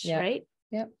much, Yeah. right?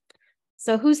 Yep.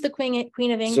 So who's the Queen of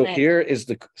England? So here is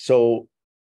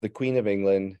the Queen of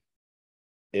England.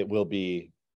 It will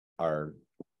be our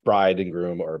bride and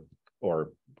groom, or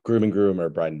groom and groom, or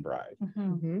bride and bride.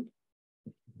 Mhm.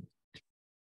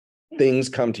 Things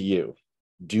come to you.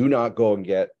 Do not go and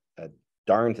get a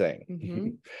darn thing.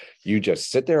 Mhm. You just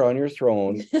sit there on your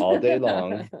throne all day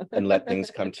long and let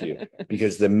things come to you.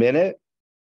 Because the minute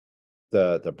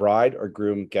the bride or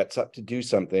groom gets up to do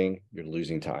something, you're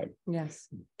losing time. Yes.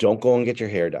 Don't go and get your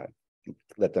hair done.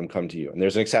 Let them come to you. And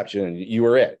there's an exception, and you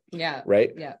were it. Yeah.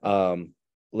 Right. Yeah.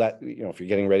 If you're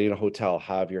getting ready in a hotel,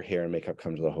 have your hair and makeup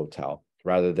come to the hotel,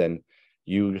 rather than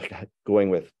you going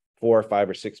with 4 or 5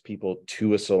 or 6 people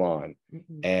to a salon.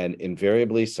 And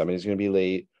invariably somebody's going to be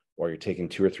late, or you're taking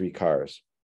 2 or 3 cars.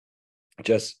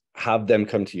 Just have them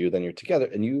come to you, then you're together.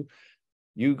 And you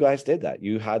guys did that.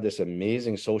 You had this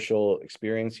amazing social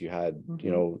experience. You had,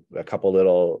 a couple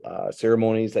little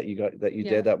ceremonies that you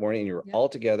did that morning, and you were all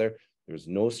together. There was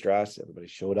no stress. Everybody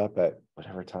showed up at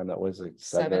whatever time that was, like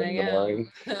 7 in the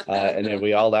morning. And then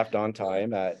we all left on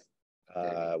time at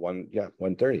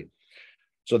 1:30.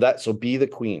 So be the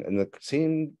queen. And the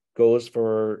same goes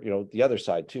for, the other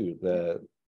side too,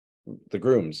 the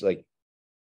grooms. Like,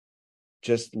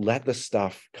 just let the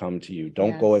stuff come to you.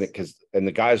 Don't go in it, and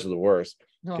the guys are the worst,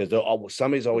 because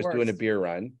somebody's always doing a beer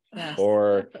run,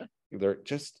 or they're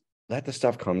just let the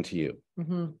stuff come to you.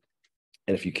 And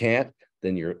if you can't,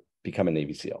 then you're become a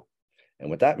Navy SEAL.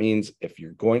 And what that means, if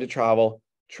you're going to travel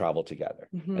together.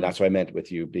 And that's what I meant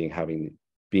with you being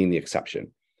the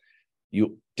exception.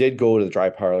 You did go to the dry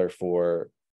parlor for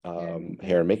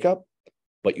hair and makeup,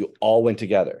 but you all went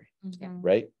together,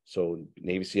 right? So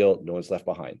Navy SEAL, no one's left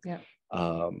behind.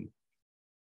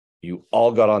 You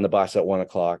all got on the bus at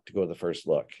 1:00 to go to the first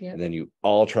look, and then you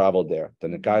all traveled there.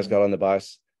 Then the guys got on the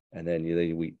bus, and then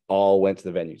we all went to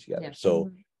the venue together.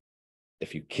 So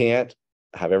if you can't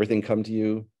have everything come to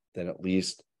you, then at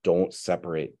least don't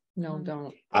separate. No,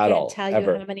 don't. I At can't all, tell you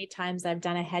ever. how many times I've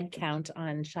done a head count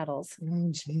on shuttles.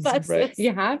 But Right.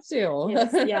 you have to.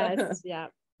 Yes, yeah.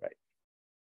 Right.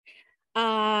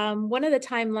 One of the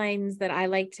timelines that I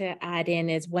like to add in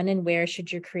is when and where should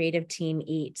your creative team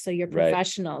eat? So your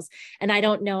professionals. And I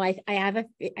don't know, I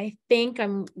think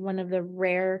I'm one of the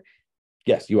rare.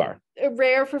 Yes, you are.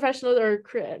 Rare professionals or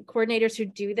coordinators who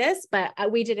do this, but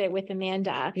we did it with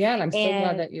Amanda. Yeah, and I'm so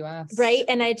glad that you asked. Right.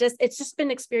 And it's just been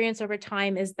experience over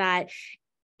time, is that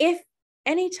if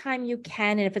anytime you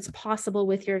can, and if it's possible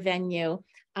with your venue,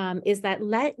 is that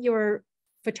let your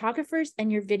photographers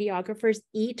and your videographers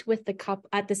eat with the couple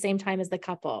at the same time as the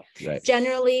couple. Right.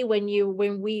 Generally, when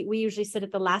we usually sit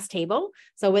at the last table.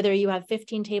 So whether you have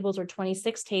 15 tables or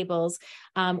 26 tables,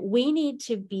 we need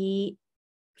to be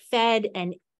fed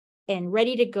and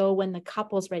ready to go when the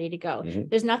couple's ready to go.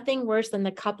 There's nothing worse than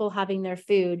the couple having their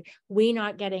food, we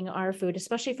not getting our food,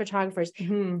 especially photographers.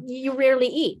 You rarely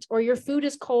eat, or your food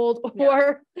is cold,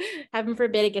 or heaven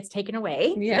forbid it gets taken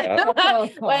away.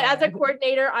 But as a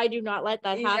coordinator, I do not let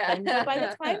that happen. But by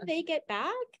the time they get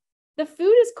back, the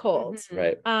food is cold,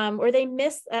 right? Or they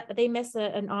miss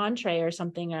an entree or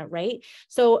something, right?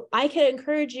 So I could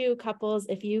encourage you, couples,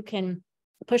 if you can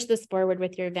push this forward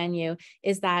with your venue,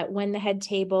 is that when the head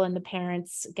table and the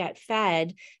parents get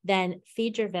fed, then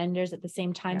feed your vendors at the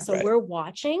same time. So we're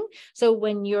watching. So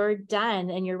when you're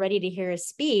done and you're ready to hear a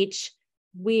speech,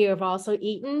 we have also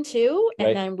eaten too.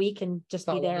 And then we can just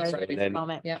be there at the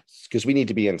moment. Yeah. Because we need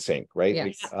to be in sync, right?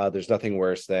 Yes. There's nothing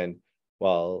worse than,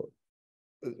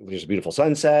 there's a beautiful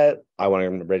sunset.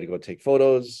 I'm ready to go take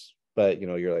photos. But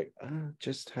you're like,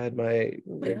 just had I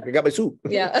got my soup.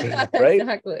 Yeah. Right.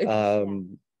 Exactly.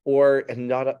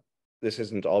 This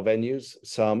isn't all venues.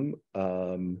 Some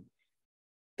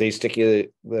they stick you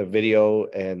the video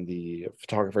and the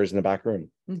photographers in the back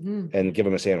room and give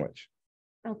them a sandwich.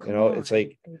 Oh, it's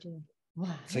like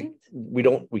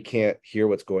we can't hear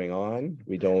what's going on.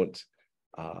 We don't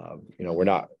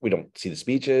we don't see the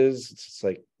speeches. It's just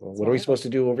like, well, what are we supposed to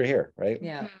do over here, right?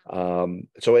 Yeah.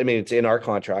 So I mean, it's in our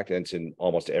contract, and it's in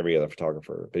almost every other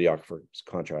photographer, videographer's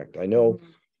contract, I know,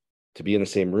 to be in the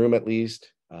same room at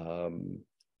least. And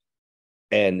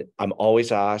I'm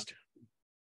always asked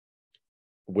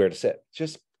where to sit.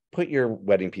 Just put your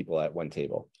wedding people at one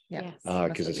table. Yeah.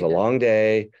 Because it's a long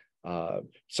day.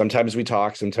 Sometimes we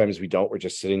talk, sometimes we don't. We're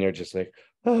just sitting there just like,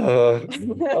 But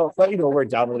we're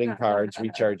downloading cards,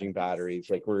 recharging batteries.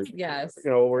 Like we're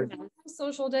we're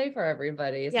social day for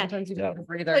everybody. Sometimes you don't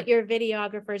breather. Put your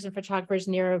videographers and photographers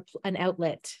near an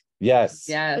outlet. Yes.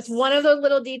 It's one of those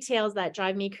little details that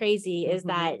drive me crazy is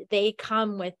that they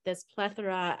come with this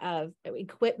plethora of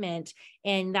equipment,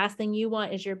 and last thing you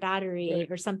want is your battery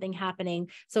or something happening.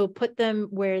 So put them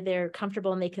where they're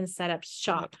comfortable and they can set up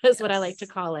shop is what I like to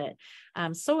call it.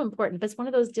 So important, but it's one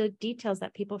of those details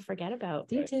that people forget about.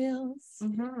 Details.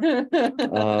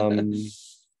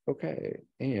 Okay.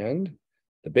 And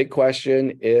the big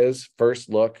question is first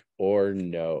look or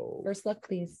no? First look,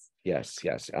 please. Yes.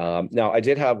 Now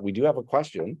we do have a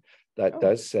question that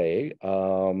does say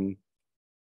that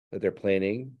they're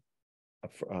planning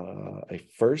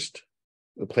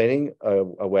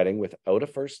a wedding without a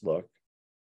first look.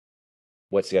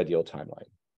 What's the ideal timeline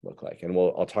look like? And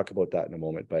I'll talk about that in a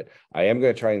moment, but I am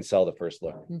going to try and sell the first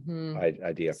look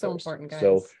idea so first. Important, guys.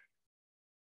 So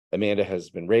Amanda has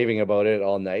been raving about it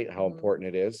all night, how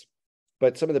important it is.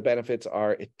 But some of the benefits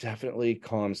are it definitely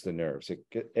calms the nerves.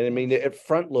 It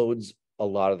front loads a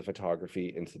lot of the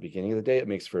photography into the beginning of the day. It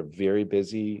makes for a very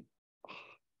busy,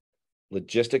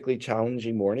 logistically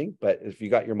challenging morning. But if you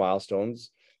got your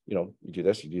milestones, you do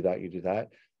this, you do that, you do that.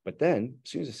 But then as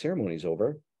soon as the ceremony is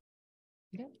over,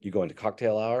 you go into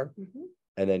cocktail hour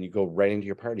and then you go right into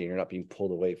your party and you're not being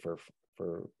pulled away for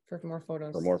more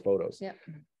photos. For more photos. Yeah.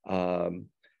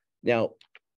 Now,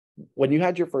 when you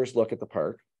had your first look at the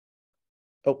park,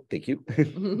 thank you.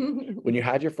 When you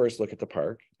had your first look at the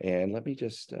park, and let me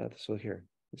just, so here,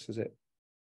 this is it.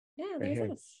 Yeah, right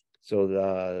there's us.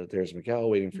 So there's Miguel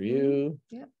waiting for you.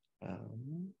 Yeah.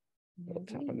 Little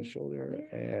tap on the shoulder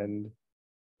and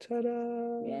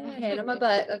ta-da. Yeah, hand on my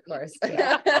butt, of course.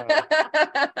 Yeah.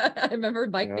 I remember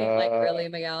Mike being like, really,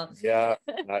 Miguel? Yeah,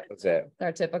 that was it.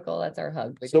 Our typical, that's our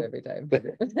hug we do every time.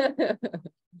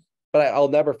 But I'll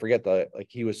never forget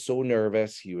he was so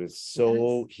nervous. He was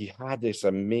he had this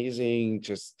amazing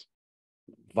just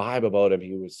vibe about him.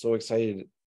 He was so excited.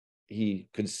 He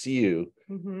could see you,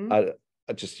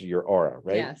 just your aura,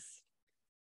 right? Yes.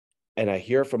 And I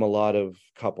hear from a lot of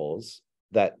couples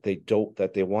that they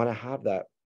want to have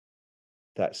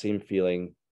that same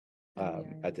feeling down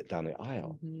the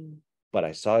aisle. But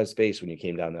I saw his face when you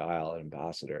came down the aisle at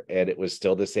Ambassador, and it was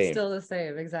still the same. Still the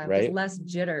same, exactly. Right? Just less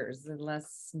jitters and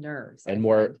less nerves. And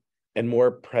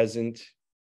more present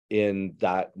in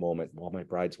that moment while my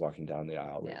bride's walking down the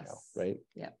aisle right now, right?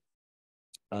 Yeah.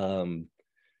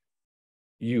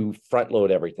 You front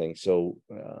load everything. So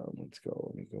let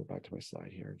me go back to my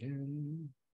slide here again.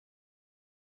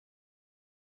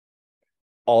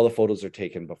 All the photos are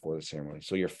taken before the ceremony.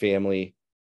 So your family,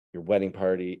 your wedding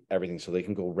party, everything. So they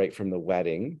can go right from the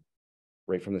wedding,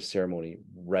 right from the ceremony,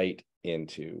 right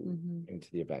into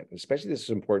the event. Especially this is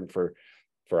important for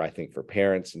I think for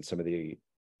parents and some of the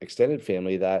extended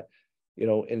family that,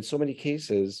 in so many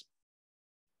cases,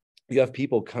 you have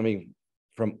people coming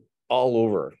from all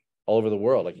over the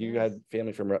world. Like you had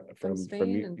family from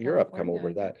Europe come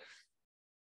over that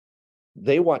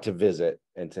they want to visit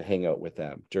and to hang out with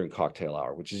them during cocktail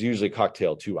hour, which is usually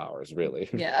cocktail 2 hours, really.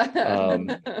 Yeah.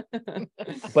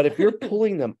 But if you're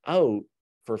pulling them out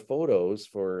for photos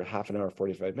for half an hour,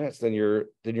 45 minutes, then you're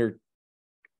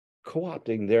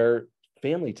co-opting their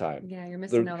family time. Yeah, you're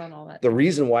missing out on all that. The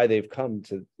reason why they've come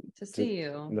to see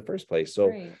you in the first place.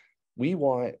 So we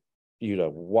want you to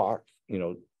walk,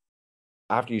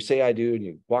 after you say I do and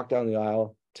you walk down the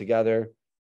aisle together,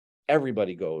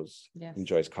 everybody goes,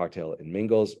 enjoys cocktail and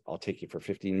mingles. I'll take you for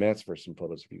 15 minutes for some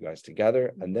photos of you guys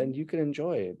together, and then you can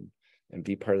enjoy it and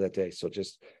be part of that day. So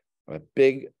I'm a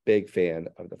big, big fan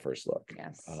of the first look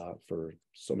for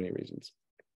so many reasons.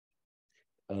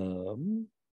 And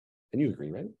you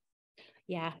agree, right?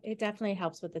 Yeah, it definitely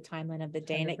helps with the timeline of the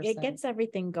day, 100%. And it gets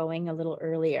everything going a little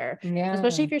earlier. Yeah.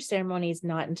 Especially if your ceremony is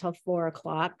not until 4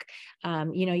 o'clock.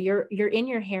 You're in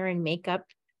your hair and makeup.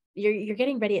 You're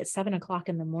getting ready at 7 o'clock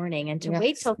in the morning, and to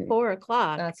wait till 4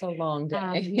 o'clock. That's a long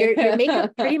day. Your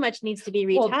makeup pretty much needs to be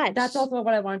retouched. Well, that's also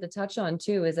what I wanted to touch on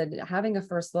too, is that having a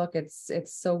first look, it's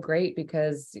so great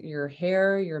because your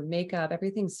hair, your makeup,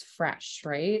 everything's fresh,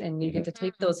 right? And you get to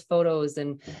take those photos.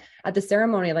 And at the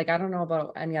ceremony, like, I don't know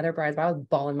about any other brides, but I was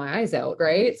bawling my eyes out,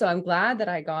 right? So I'm glad that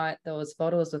I got those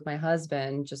photos with my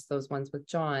husband, just those ones with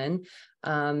John,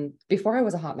 before I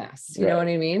was a hot mess. You know what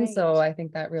I mean? Right. So I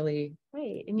think that really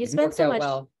and you spend so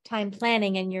much time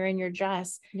planning, and you're in your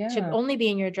dress. Should only be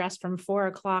in your dress from 4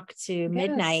 o'clock to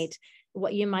midnight.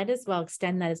 what you might as well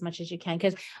extend that as much as you can.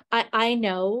 Cause I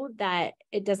know that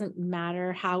it doesn't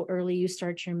matter how early you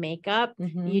start your makeup.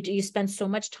 You spend so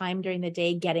much time during the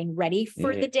day getting ready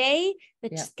for the day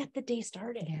that just get the day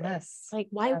started. Yes. Like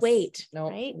why wait? No,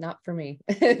 right? Not for me.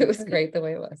 It was great the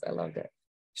way it was. I loved it.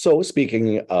 So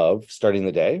speaking of starting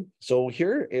the day, so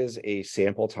here is a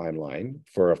sample timeline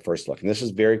for a first look. And this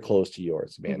is very close to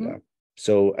yours, Amanda.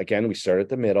 So again, we start at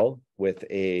the middle with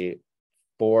a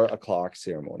 4 o'clock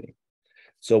ceremony.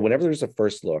 So whenever there's a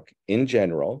first look, in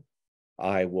general,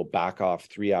 I will back off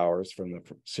 3 hours from the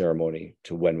ceremony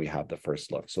to when we have the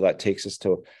first look. So that takes us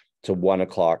to 1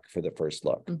 o'clock for the first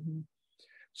look.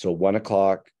 So 1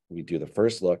 o'clock, we do the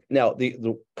first look. Now,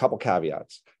 the couple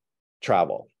caveats: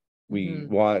 travel. We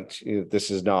want,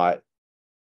 this is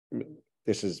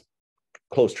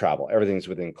close travel. Everything's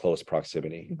within close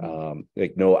proximity.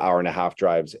 Like no hour and a half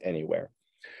drives anywhere.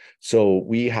 So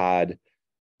we had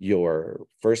your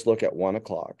first look at 1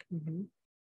 o'clock.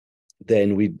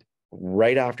 Then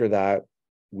right after that,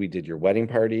 we did your wedding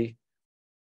party,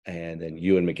 and then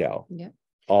you and Miguel,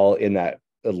 all in that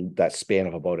span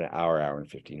of about an hour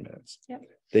and 15 minutes.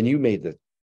 Then you made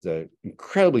the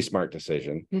incredibly smart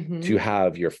decision to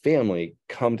have your family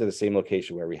come to the same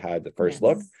location where we had the first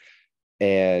look,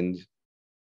 and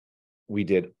we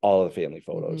did all of the family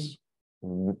photos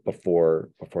before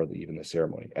even the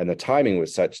ceremony. And the timing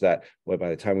was such that by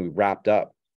the time we wrapped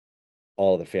up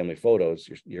all the family photos,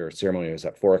 your ceremony was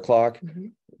at 4 o'clock.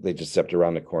 They just stepped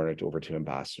around the corner over to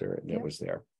Ambassador, and it was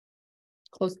there.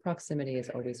 Close proximity is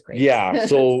always great. Yeah,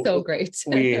 so so great.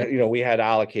 we had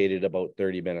allocated about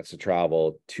 30 minutes to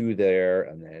travel to there,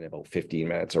 and then about 15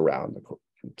 minutes around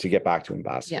to get back to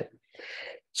Ambassador.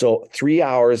 So 3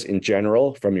 hours in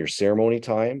general from your ceremony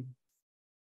time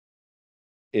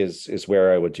is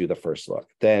where I would do the first look.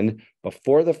 Then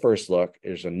before the first look,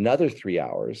 there's another 3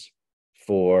 hours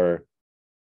for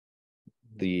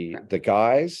the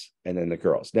guys and then the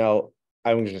girls. Now,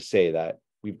 I'm going to say that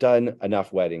we've done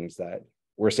enough weddings that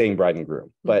we're saying bride and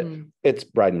groom, but it's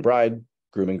bride and bride,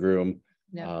 groom and groom.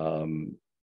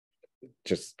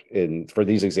 For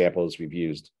these examples, we've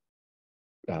used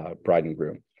bride and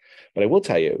groom. But I will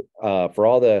tell you, for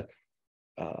all the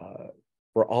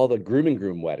groom and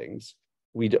groom weddings,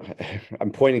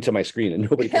 I'm pointing to my screen and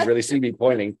nobody can really see me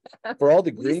pointing. For all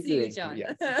the groom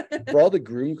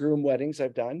weddings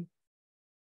I've done,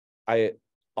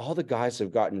 all the guys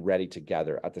have gotten ready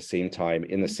together at the same time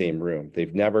in the same room.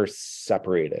 They've never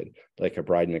separated like a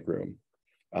bride and a groom,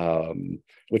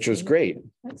 which was great.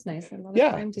 That's nice. A lot of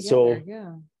time together.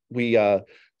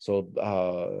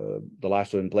 The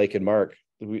last one, Blake and Mark,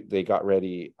 they got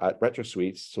ready at Retro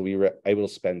Suites, so we were able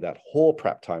to spend that whole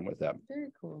prep time with them.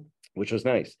 Very cool. Which was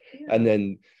nice. And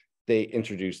then they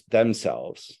introduced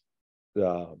themselves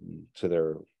to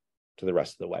the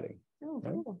rest of the wedding. Oh,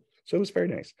 cool. So it was very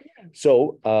nice.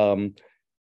 So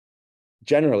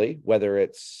generally, whether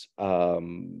it's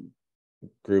groom,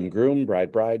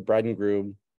 bride, bride and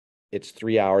groom, it's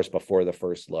 3 hours before the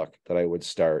first look that I would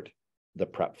start the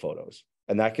prep photos.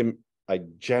 And if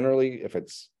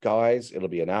it's guys, it'll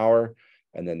be an hour,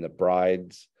 and then the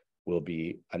brides will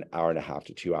be an hour and a half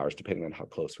to 2 hours, depending on how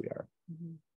close we are.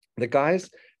 The guys,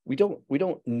 we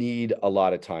don't need a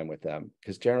lot of time with them,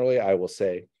 because generally I will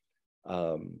say,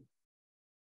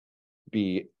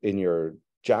 be in your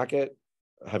jacket,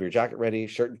 have your jacket ready,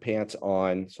 shirt and pants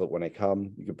on, so that when I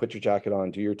come, you can put your jacket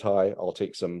on, do your tie. I'll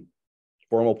take some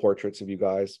formal portraits of you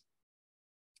guys,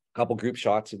 a couple group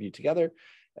shots of you together,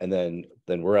 and then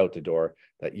we're out the door.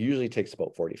 That usually takes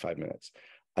about 45 minutes.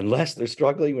 Unless they're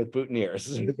struggling with boutonnieres.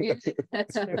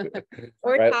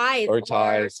 Or ties.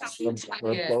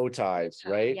 Or bow ties,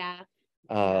 right?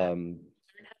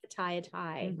 Tie a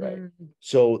tie. Right.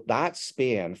 So that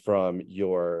span from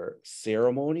your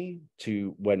ceremony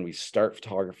to when we start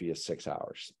photography is 6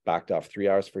 hours. Backed off 3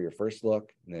 hours for your first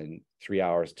look, and then 3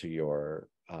 hours to your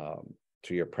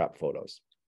prep photos.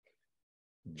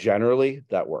 Generally,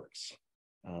 that works.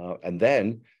 And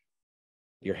then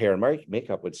your hair and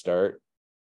makeup would start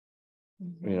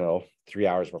 3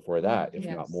 hours before that, if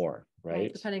not more,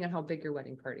 right? Depending on how big your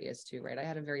wedding party is too, right? I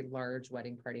had a very large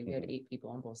wedding party. We had 8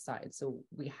 people on both sides. So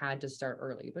we had to start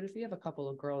early. But if you have a couple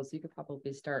of girls, you could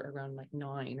probably start around like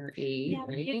 9 or 8. Yeah,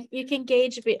 right? you can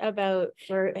gauge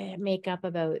for makeup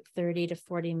about 30 to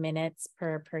 40 minutes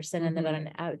per person, and about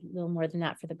a little more than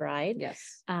that for the bride.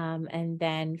 Yes. And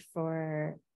then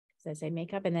for, as I say,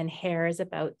 makeup, and then hair is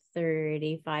about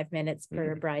 35 minutes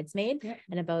per bridesmaid,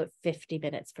 and about 50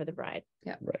 minutes for the bride.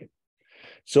 Right.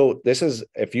 So this is,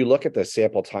 if you look at the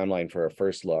sample timeline for a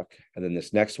first look, and then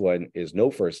this next one is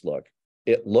no first look,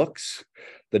 the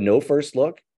no first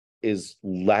look is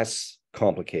less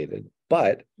complicated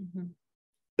but Mhm.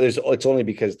 it's only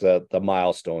because the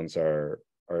milestones are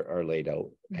laid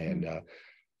out. Mhm. And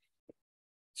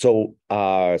so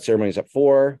ceremony's at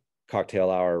 4, cocktail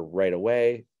hour right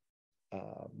away.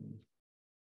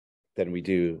 Then we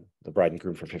do the bride and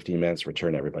groom for 15 minutes,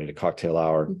 return everybody to cocktail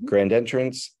hour, Mhm. grand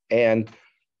entrance, and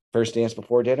first dance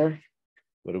before dinner.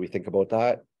 What do we think about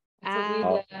that? That's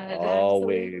what we did.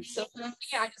 Always. So for me,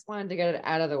 I just wanted to get it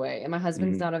out of the way. And my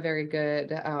husband's Mhm. not a very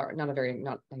good,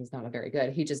 he's not a very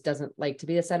good. He just doesn't like to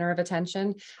be the center of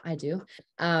attention. I do.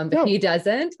 But No. he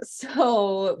doesn't.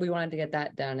 So we wanted to get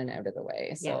that done and out of the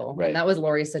way. So, Right. and that was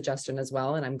Laurie's suggestion as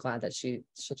well. And I'm glad that she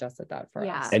suggested that for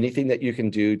Yeah. us. Anything that you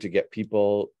can do to get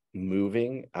people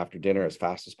moving after dinner as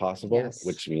fast as possible, Yes.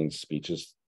 which means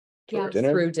speeches Yeah.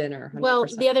 Through dinner. 100%. Well,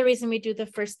 the other reason we do the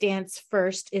first dance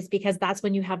first is because that's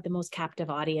when you have the most captive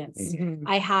audience. Mhm.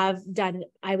 I have done,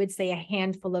 I would say, a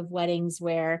handful of weddings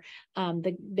where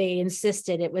they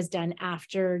insisted it was done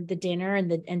after the dinner and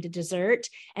the dessert,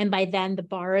 and by then the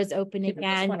bar is open People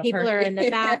just again. wanna People are in the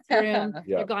party. bathroom.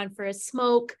 Yeah. They're gone for a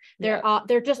smoke. They're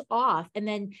they're just off. And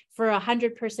then for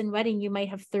 100-person wedding, you might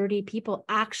have 30 people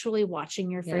actually watching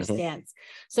your Yeah. first dance.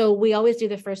 So we always do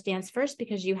the first dance first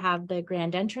because you have the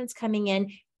grand entrance coming in.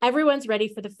 Everyone's ready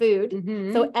for the food.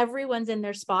 Mhm. So everyone's in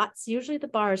their spots. Usually the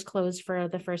bar is closed for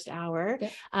the first hour,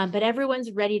 but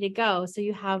everyone's ready to go. So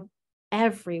you have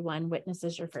everyone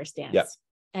witnesses your first dance. Yeah.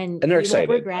 And they're you won't excited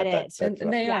regret at it. that-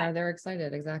 And they Yeah. are, they're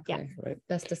excited. Exactly. Yeah. Right.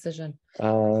 Best decision.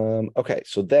 Okay,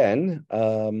 so then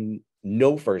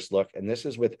no first look, and this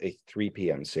is with a 3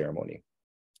 p.m. ceremony.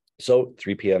 So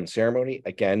 3 p.m. ceremony,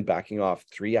 again, backing off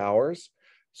 3 hours.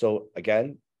 So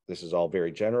again, this is all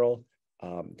very general,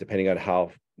 depending on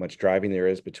how much driving there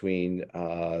is between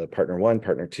partner 1,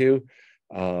 partner 2.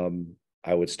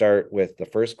 I would start with the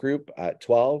first group at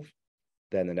 12,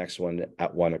 then the next one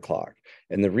at 1 o'clock.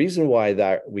 And the reason why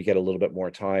that we get a little bit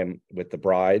more time with the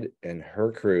bride and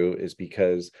her crew is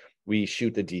because we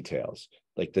shoot the details,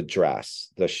 like the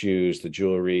dress, the shoes, the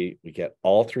jewelry. We get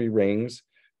all 3 rings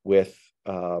with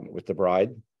the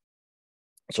bride.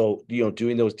 So,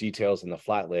 doing those details in the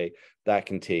flat lay, that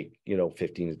can take,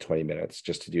 15 to 20 minutes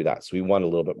just to do that. So we want a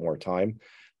little bit more time.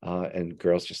 And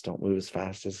girls just don't move as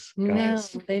fast as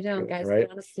guys. No, they don't. Guys right?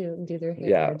 want to suit and do their hair.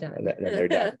 Yeah, They're done. and then they're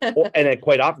done. Well, and then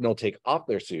quite often they'll take off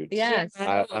their suits Yes.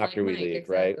 after we leave,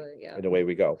 right? Yeah. And away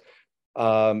we go.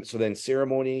 So then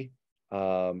ceremony,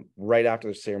 right after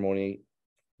the ceremony,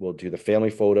 we'll do the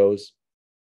family photos.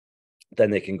 Then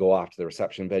they can go off to the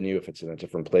reception venue if it's in a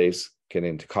different place, get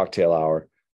into cocktail hour.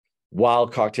 While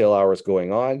cocktail hour is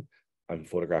going on, I'm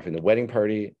photographing the wedding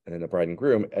party and then the bride and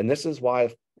groom. And this is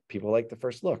why people like the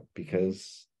first look,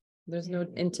 because there's no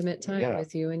intimate time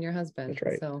with you and your husband. That's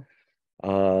right. So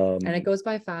and it goes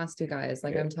by fast, you guys.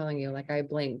 Like yeah. I'm telling you, like I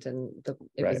blinked and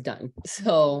it Right. was done.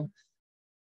 So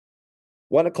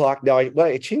 1 o'clock. Now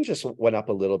it changes, went up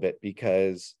a little bit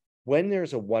because when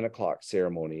there's a 1 o'clock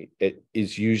ceremony, it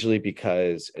is usually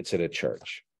because it's at a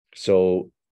church. So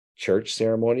church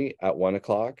ceremony at 1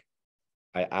 o'clock,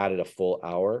 I added a full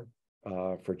hour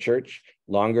for church,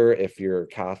 longer if you're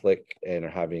Catholic and are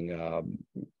having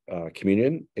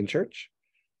communion in church.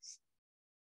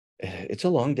 It's a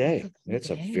long day.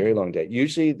 It's a very long day.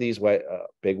 Usually these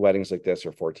big weddings like this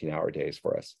are 14-hour days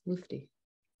for us. Woofy.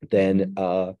 Then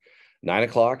 9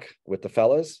 o'clock with the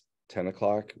fellas, 10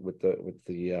 o'clock with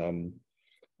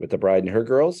the bride and her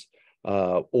girls,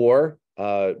 or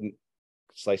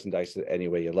slice and dice it any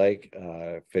way you like.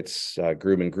 If it's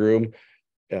groom and groom,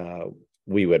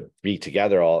 we would be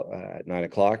together all at 9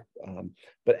 o'clock.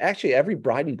 But actually, every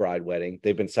bride and bride wedding,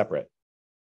 they've been separate.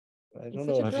 I don't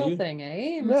know. It's a girl thing,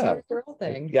 eh? Yeah. It's a girl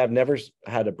thing. Yeah, I've never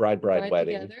had a bride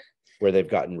wedding together. where they've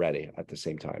gotten ready at the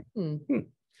same time. Hmm.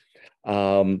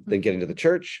 Then get into the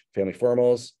church, family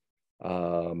formals,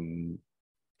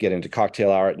 get into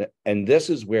cocktail hour. And this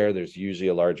is where there's usually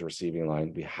a large receiving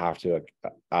line. We have to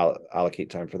allocate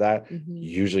time for that,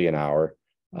 usually an hour.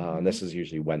 And this is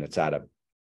usually when it's at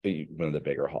one of the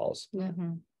bigger halls.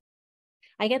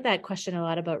 I get that question a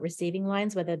lot about receiving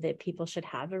lines, whether that people should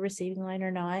have a receiving line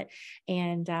or not.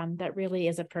 And that really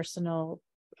is a personal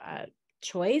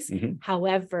choice.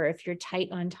 However, if you're tight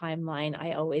on timeline,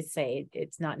 I always say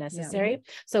it's not necessary.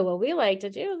 So what we like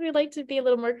to do is we like to be a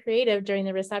little more creative during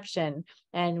the reception.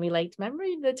 And we like to remember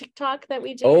the TikTok that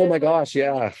we did. Oh my gosh,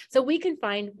 yeah. So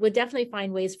we'll definitely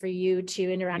find ways for you to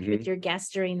interact with your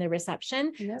guests during the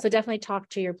reception. So definitely talk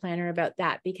to your planner about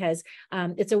that, because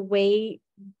it's a way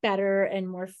better and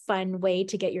more fun way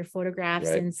to get your photographs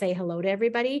and say hello to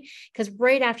everybody. Because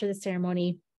right after the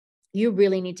ceremony, you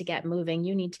really need to get moving.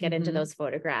 You need to get into Mhm. those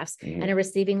photographs. Mhm. And a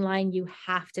receiving line, you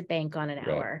have to bank on an Right.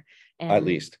 hour. At And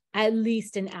least. at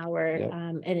least an hour. Yep.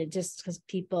 And it just, because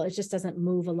people, it just doesn't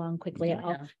move along quickly at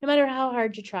all, Yeah. no matter how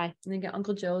hard you try. And then get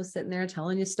Uncle Joe sitting there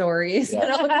telling you stories Yeah.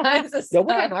 and all kinds of Now,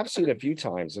 what I stuff. have seen a few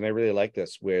times, and I really like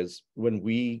this, was when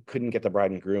we couldn't get the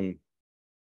bride and groom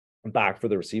back for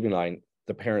the receiving line,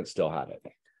 the parents still had it,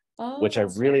 Oh, which I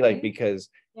that's really like right. because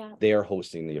Yeah. they are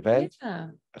hosting the event.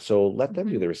 Yeah. So let them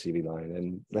do Mhm. the receiving line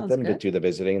and let Sounds them good. do the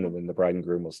visiting, and then the bride and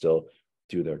groom will still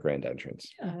do their grand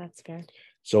entrance. Yeah, that's fair.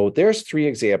 So there's 3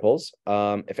 examples.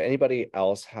 If anybody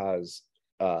else has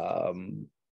Yeah,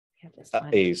 that's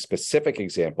fine. a specific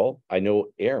example, I know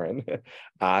Aaron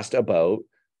asked about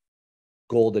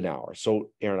golden hour.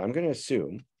 So Aaron, I'm going to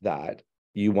assume that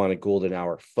you want a golden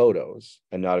hour photos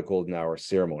and not a golden hour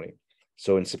ceremony.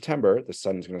 So in September, the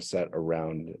sun is going to set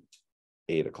around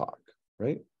 8 o'clock,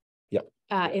 right?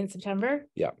 In September.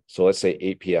 Yeah. So let's say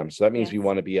 8 p.m. So that means we Yes.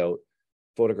 want to be out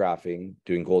photographing,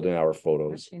 doing golden hour That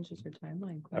photos changes your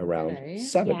timeline quite a around bit, eh?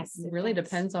 7. Yes. It it really does.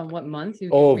 depends on what month you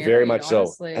Oh, get very married, much so.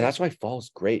 honestly. And that's why fall's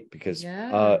great because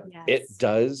Yeah. it Yes.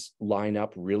 does line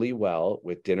up really well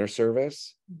with dinner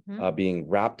service Mhm. being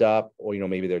wrapped up, or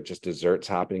maybe they're just desserts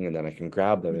happening, and then I can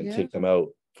grab them and take them out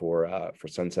for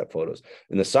sunset photos.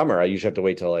 In the summer, I usually have to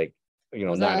wait till like It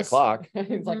was 9 us. o'clock,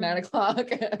 It's like Mhm. 9 o'clock.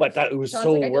 but that it was Sean's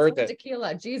so like, I just worth want it.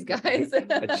 tequila. Geez, guys.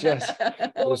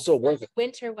 It was so worth it.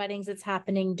 Winter weddings, it's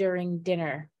happening during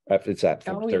dinner. It's at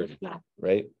Oh, 4:30, Yeah.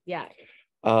 right? Yeah.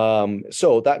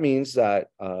 So that means that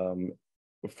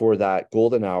for that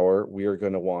golden hour, we are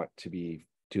going to want to be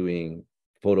doing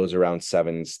photos around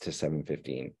 7 to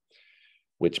 7:15,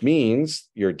 which means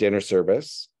your dinner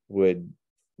service would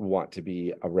want to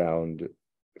be around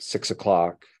 6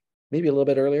 o'clock, maybe a little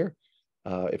bit earlier.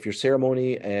 If your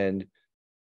ceremony and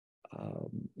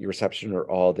your reception are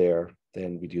all there,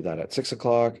 then we do that at 6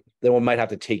 o'clock. Then we might have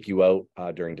to take you out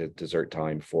during the dessert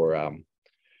time for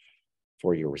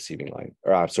your receiving line,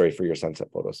 or I'm sorry, for your sunset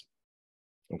photos.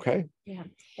 Okay. Yeah.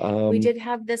 Um, We did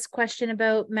have this question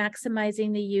about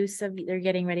maximizing the use of their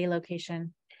getting ready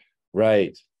location.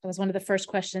 right, That was one of the first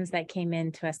questions that came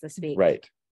in to us this week. right.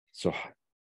 So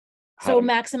So how-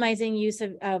 maximizing use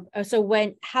of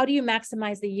how do you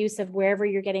maximize the use of wherever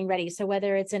you're getting ready? So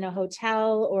whether it's in a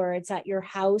hotel or it's at your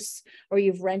house or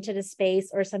you've rented a space,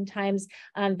 or sometimes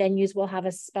venues will have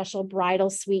a special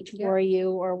bridal suite for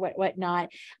you or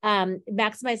whatnot.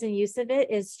 Maximizing use of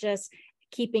it is just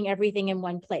keeping everything in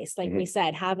one place. Like we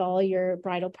said, have all your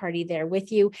bridal party there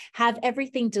with you, have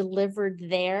everything delivered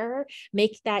there,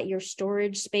 make that your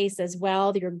storage space as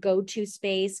well, your go-to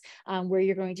space where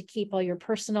you're going to keep all your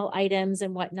personal items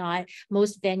and whatnot.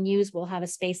 Most venues will have a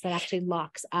space that actually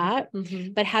locks up,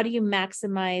 but how do you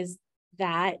maximize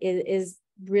that is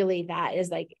really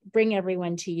like bring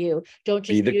everyone to you. Don't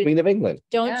just be the Queen of England.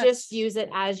 Don't just use it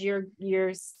as your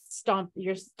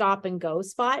stop and go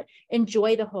spot.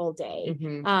 Enjoy the whole day.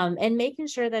 And making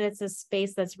sure that it's a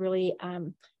space that's really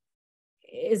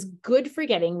is good for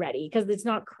getting ready, because it's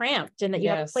not cramped, and that you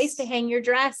have a place to hang your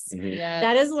dress.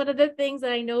 That is one of the things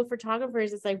that I know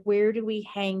photographers, it's like, where do we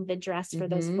hang the dress for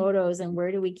those photos, and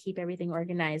where do we keep everything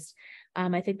organized?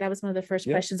 I think that was one of the first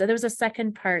questions. And there was a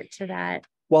second part to that.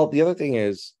 Well, the other thing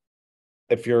is,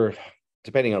 if you're,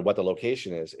 depending on what the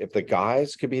location is, if the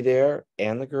guys could be there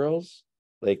and the girls,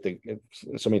 like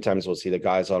so many times we'll see the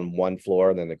guys on one floor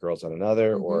and then the girls on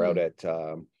another, or out at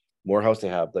Morehouse, they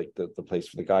have like the place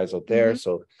for the guys out there.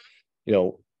 So,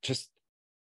 just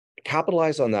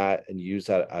capitalize on that and use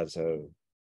that as a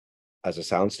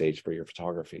soundstage for your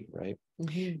photography, right?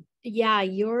 Yeah,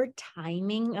 your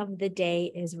timing of the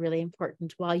day is really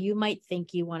important. While you might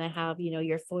think you want to have,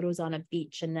 your photos on a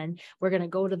beach, and then we're going to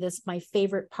go to my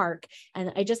favorite park.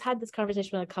 And I just had this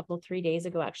conversation with a couple 3 days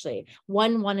ago, actually.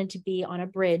 One wanted to be on a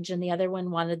bridge and the other one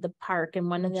wanted the park, and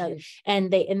one of the,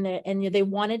 and they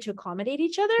wanted to accommodate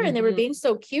each other, and they were being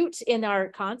so cute in our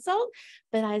consult.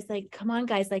 But I was like, come on,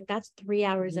 guys, like that's 3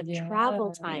 hours of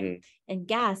travel time and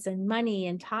gas and money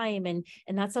and time. And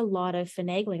that's a lot of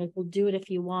finagling. Like, we'll do it if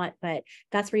you want, but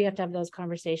that's where you have to have those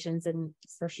conversations and,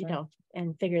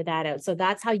 and figure that out. So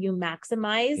that's how you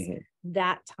maximize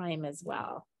that time as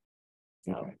well.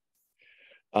 So.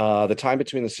 The time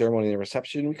between the ceremony and the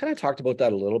reception, we kind of talked about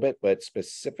that a little bit, but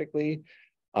specifically,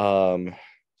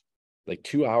 like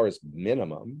 2 hours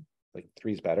minimum, like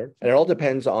 3 is better. And it all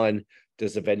depends on,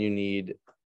 does the venue need,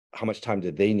 how much time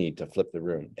do they need to flip the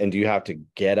room? And do you have to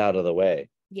get out of the way?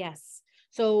 Yes.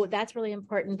 So that's really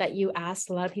important that you asked.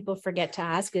 A lot of people forget to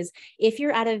ask is if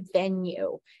you're at a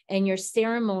venue and your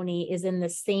ceremony is in the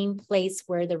same place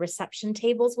where the reception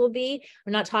tables will be.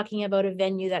 We're not talking about a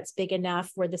venue that's big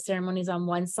enough where the ceremony's on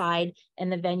one side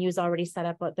and the venue's already set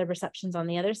up, but the reception's on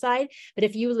the other side. But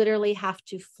if you literally have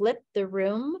to flip the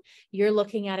room, you're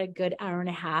looking at a good hour and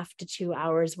a half to 2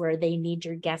 hours where they need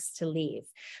your guests to leave.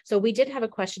 So we did have a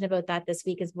question about that this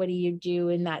week is what do you do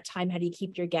in that time? How do you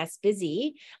keep your guests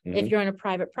busy? If you're on a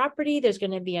private property, there's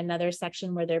going to be another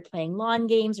section where they're playing lawn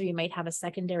games, or you might have a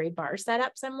secondary bar set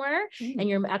up somewhere and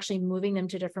you're actually moving them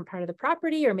to a different part of the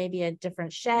property or maybe a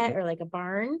different shed or like a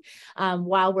barn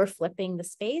while we're flipping the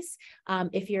space.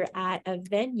 If you're at a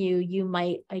venue, you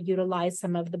might utilize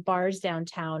some of the bars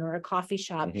downtown or a coffee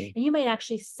shop, and you might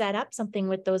actually set up something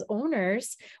with those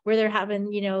owners where they're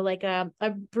having, you know, like a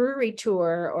brewery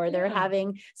tour, or they're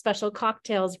having special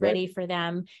cocktails ready for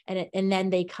them. And then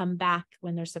they come back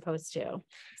when they're supposed to.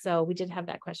 So we did have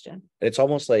that question. It's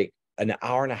almost like an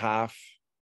hour and a half.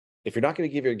 If you're not going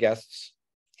to give your guests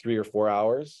 3 or 4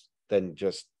 hours, then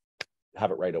just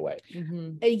have it right away.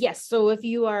 Yes. So if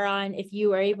you are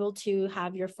able to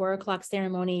have your 4 o'clock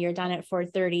ceremony, you're done at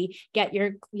 4:30, get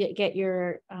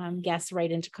your guests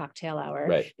right into cocktail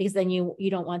hour, because then you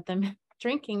don't want them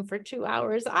drinking for 2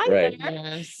 hours either.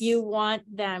 You want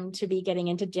them to be getting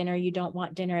into dinner. You don't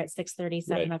want dinner at 6:30,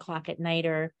 7 o'clock at night,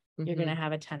 or you're going to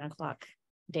have a 10 o'clock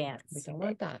dance. We don't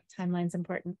want that. Timeline's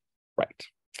important. Right.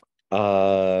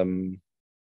 Planning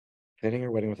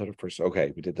your wedding without a first.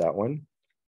 Okay, we did that one.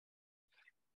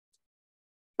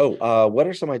 Oh, what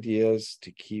are some ideas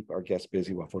to keep our guests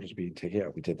busy while photos are being taken? Yeah,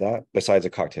 we did that. Besides a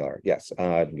cocktail hour. Yes,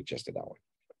 we just did that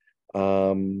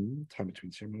one. Time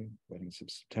between ceremony, weddings in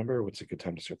September. What's a good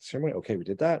time to start the ceremony? Okay, we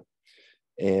did that.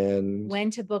 And when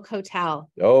to book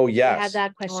hotel. Oh, yes. I had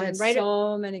that question. Right.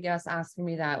 So many guests asking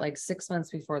me that like 6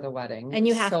 months before the wedding. And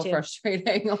you have so to.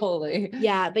 Frustrating. Holy.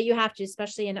 Yeah, but you have to,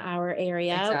 especially in our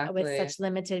area with such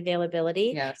limited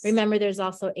availability. Yes. Remember, there's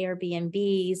also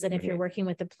Airbnbs. And if you're working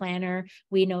with a planner,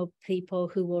 we know people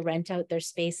who will rent out their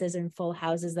spaces in full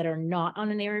houses that are not on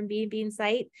an Airbnb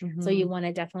site. So you want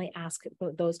to definitely ask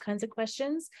about those kinds of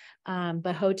questions.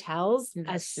 But hotels,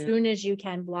 as soon as you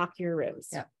can, block your rooms.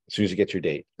 As soon as you get your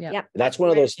date. Yep. That's one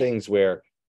of those things where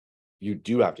you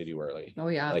do have to do early. Oh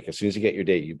yeah. Like as soon as you get your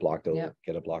date, you block those,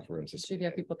 get a block of rooms. Especially if you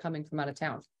have people coming from out of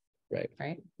town. Right.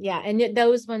 Yeah. And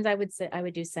those ones I would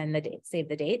do send the dates, save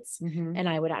the dates. And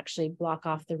I would actually block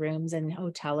off the rooms and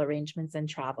hotel arrangements and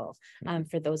travel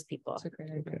for those people. That's a great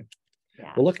idea. Okay.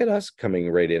 Yeah. Well, look at us coming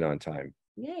right in on time.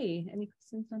 Yay. Any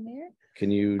questions on there?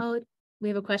 Can you we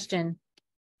have a question.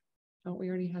 Oh, we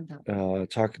already had that.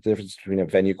 Talk the difference between a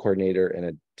venue coordinator and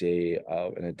a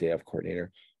day of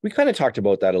coordinator. We kind of talked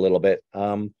about that a little bit.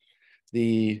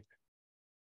 The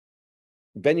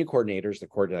venue coordinators, the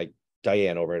coordinator, like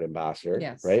Diane over at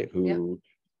Ambassador, right? Who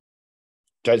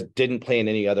didn't plan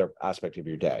any other aspect of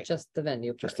your day. Just the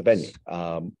venue. Just the venue.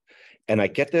 And I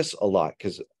get this a lot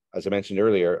because, as I mentioned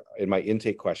earlier, in my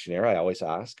intake questionnaire, I always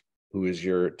ask, do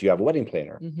you have a wedding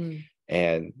planner?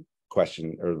 And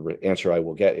question or answer I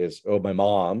will get is, oh, my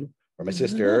mom or my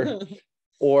sister,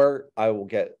 or I will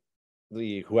get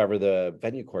whoever the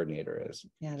venue coordinator is.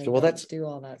 Yeah. So, well, that's do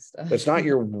all that stuff. It's not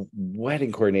your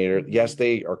wedding coordinator. Yes,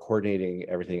 they are coordinating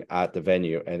everything at the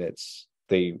venue, and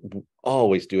they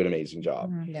always do an amazing job.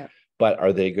 Yeah. But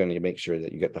are they going to make sure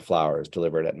that you get the flowers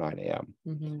delivered at 9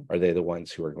 a.m.? Are they the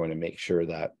ones who are going to make sure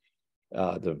that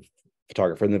the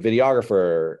photographer and the videographer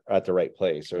are at the right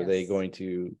place? Are they going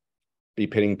to be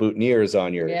pinning boutonnieres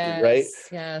on your right?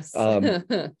 Yes.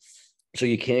 So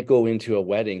you can't go into a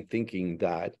wedding thinking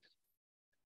that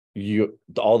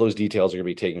all those details are going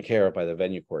to be taken care of by the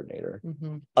venue coordinator,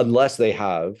 unless they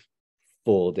have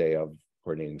full day of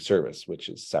coordinating service, which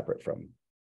is separate from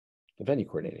the venue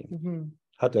coordinating.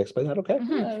 How to explain that? Okay.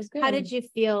 That was good. How did you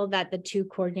feel that the two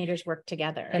coordinators worked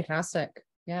together? Fantastic.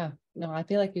 Yeah. No, I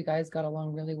feel like you guys got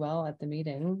along really well at the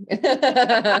meeting,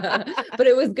 but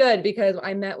it was good because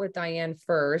I met with Diane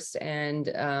first,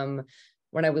 and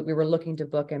when we were looking to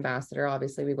book Ambassador,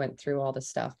 obviously we went through all the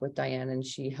stuff with Diane, and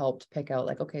she helped pick out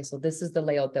like, okay, so this is the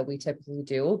layout that we typically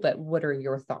do, but what are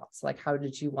your thoughts? Like, how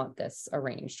did you want this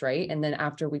arranged? Right. And then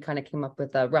after we kind of came up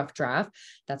with a rough draft,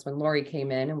 that's when Laurie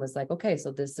came in and was like, okay,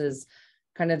 so this is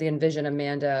kind of the envision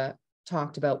Amanda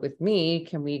talked about with me.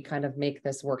 Can we kind of make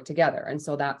this work together? And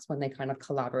so that's when they kind of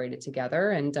collaborated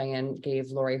together, and Diane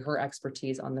gave Laurie her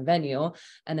expertise on the venue,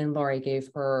 and then Laurie gave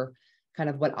her kind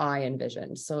of what I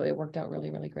envisioned. So it worked out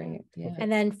really, really great. Yeah.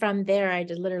 And then from there, I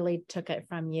just literally took it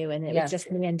from you, and it was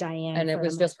just me and Diane. And it for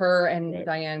was a just her and Right.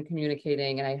 Diane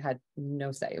communicating, and I had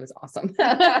no say. It was awesome.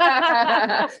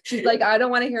 She's like, I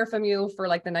don't want to hear from you for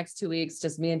like the next 2 weeks.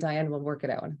 Just me and Diane will work it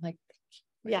out. And I'm like,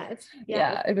 Yes.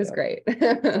 yeah, it was great.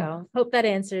 So hope that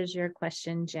answers your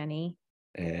question, Jenny.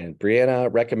 And Brianna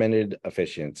recommended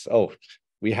officiants. Oh,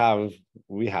 we have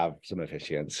some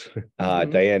officiants.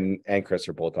 Mhm. Diane and Chris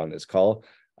are both on this call.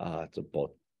 So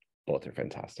both are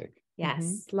fantastic.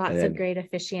 Yes, lots And of then- great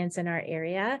officiants in our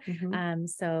area. Mhm.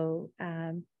 So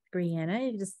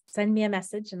Brianna, you just send me a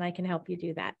message and I can help you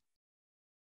do that.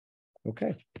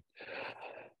 Okay.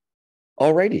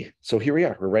 Alrighty, so here we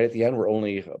are. We're right at the end. We're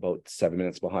only about 7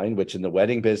 minutes behind, which in the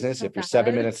wedding business, if you're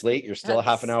 7 minutes late, you're still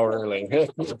half an hour early.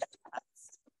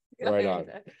 Right on.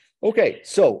 Okay,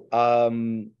 so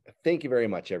thank you very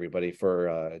much, everybody,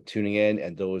 for tuning in,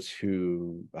 and those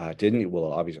who didn't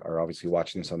are obviously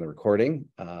watching this on the recording.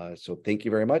 So thank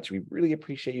you very much. We really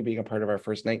appreciate you being a part of our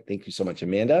first night. Thank you so much,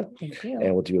 Amanda. Thank you.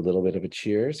 And we'll do a little bit of a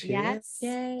cheers here. Yes.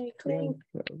 Yay, clink.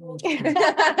 Are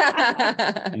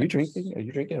you drinking? Are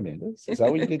you drinking Amanda's? Is that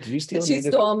what you did? Did you steal She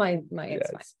Amanda's? stole my it's fine.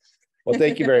 Yes. Well,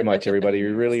 thank you very much, everybody. We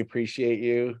really appreciate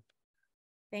you.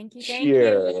 Thank you.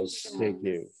 Cheers. Thank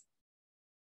you.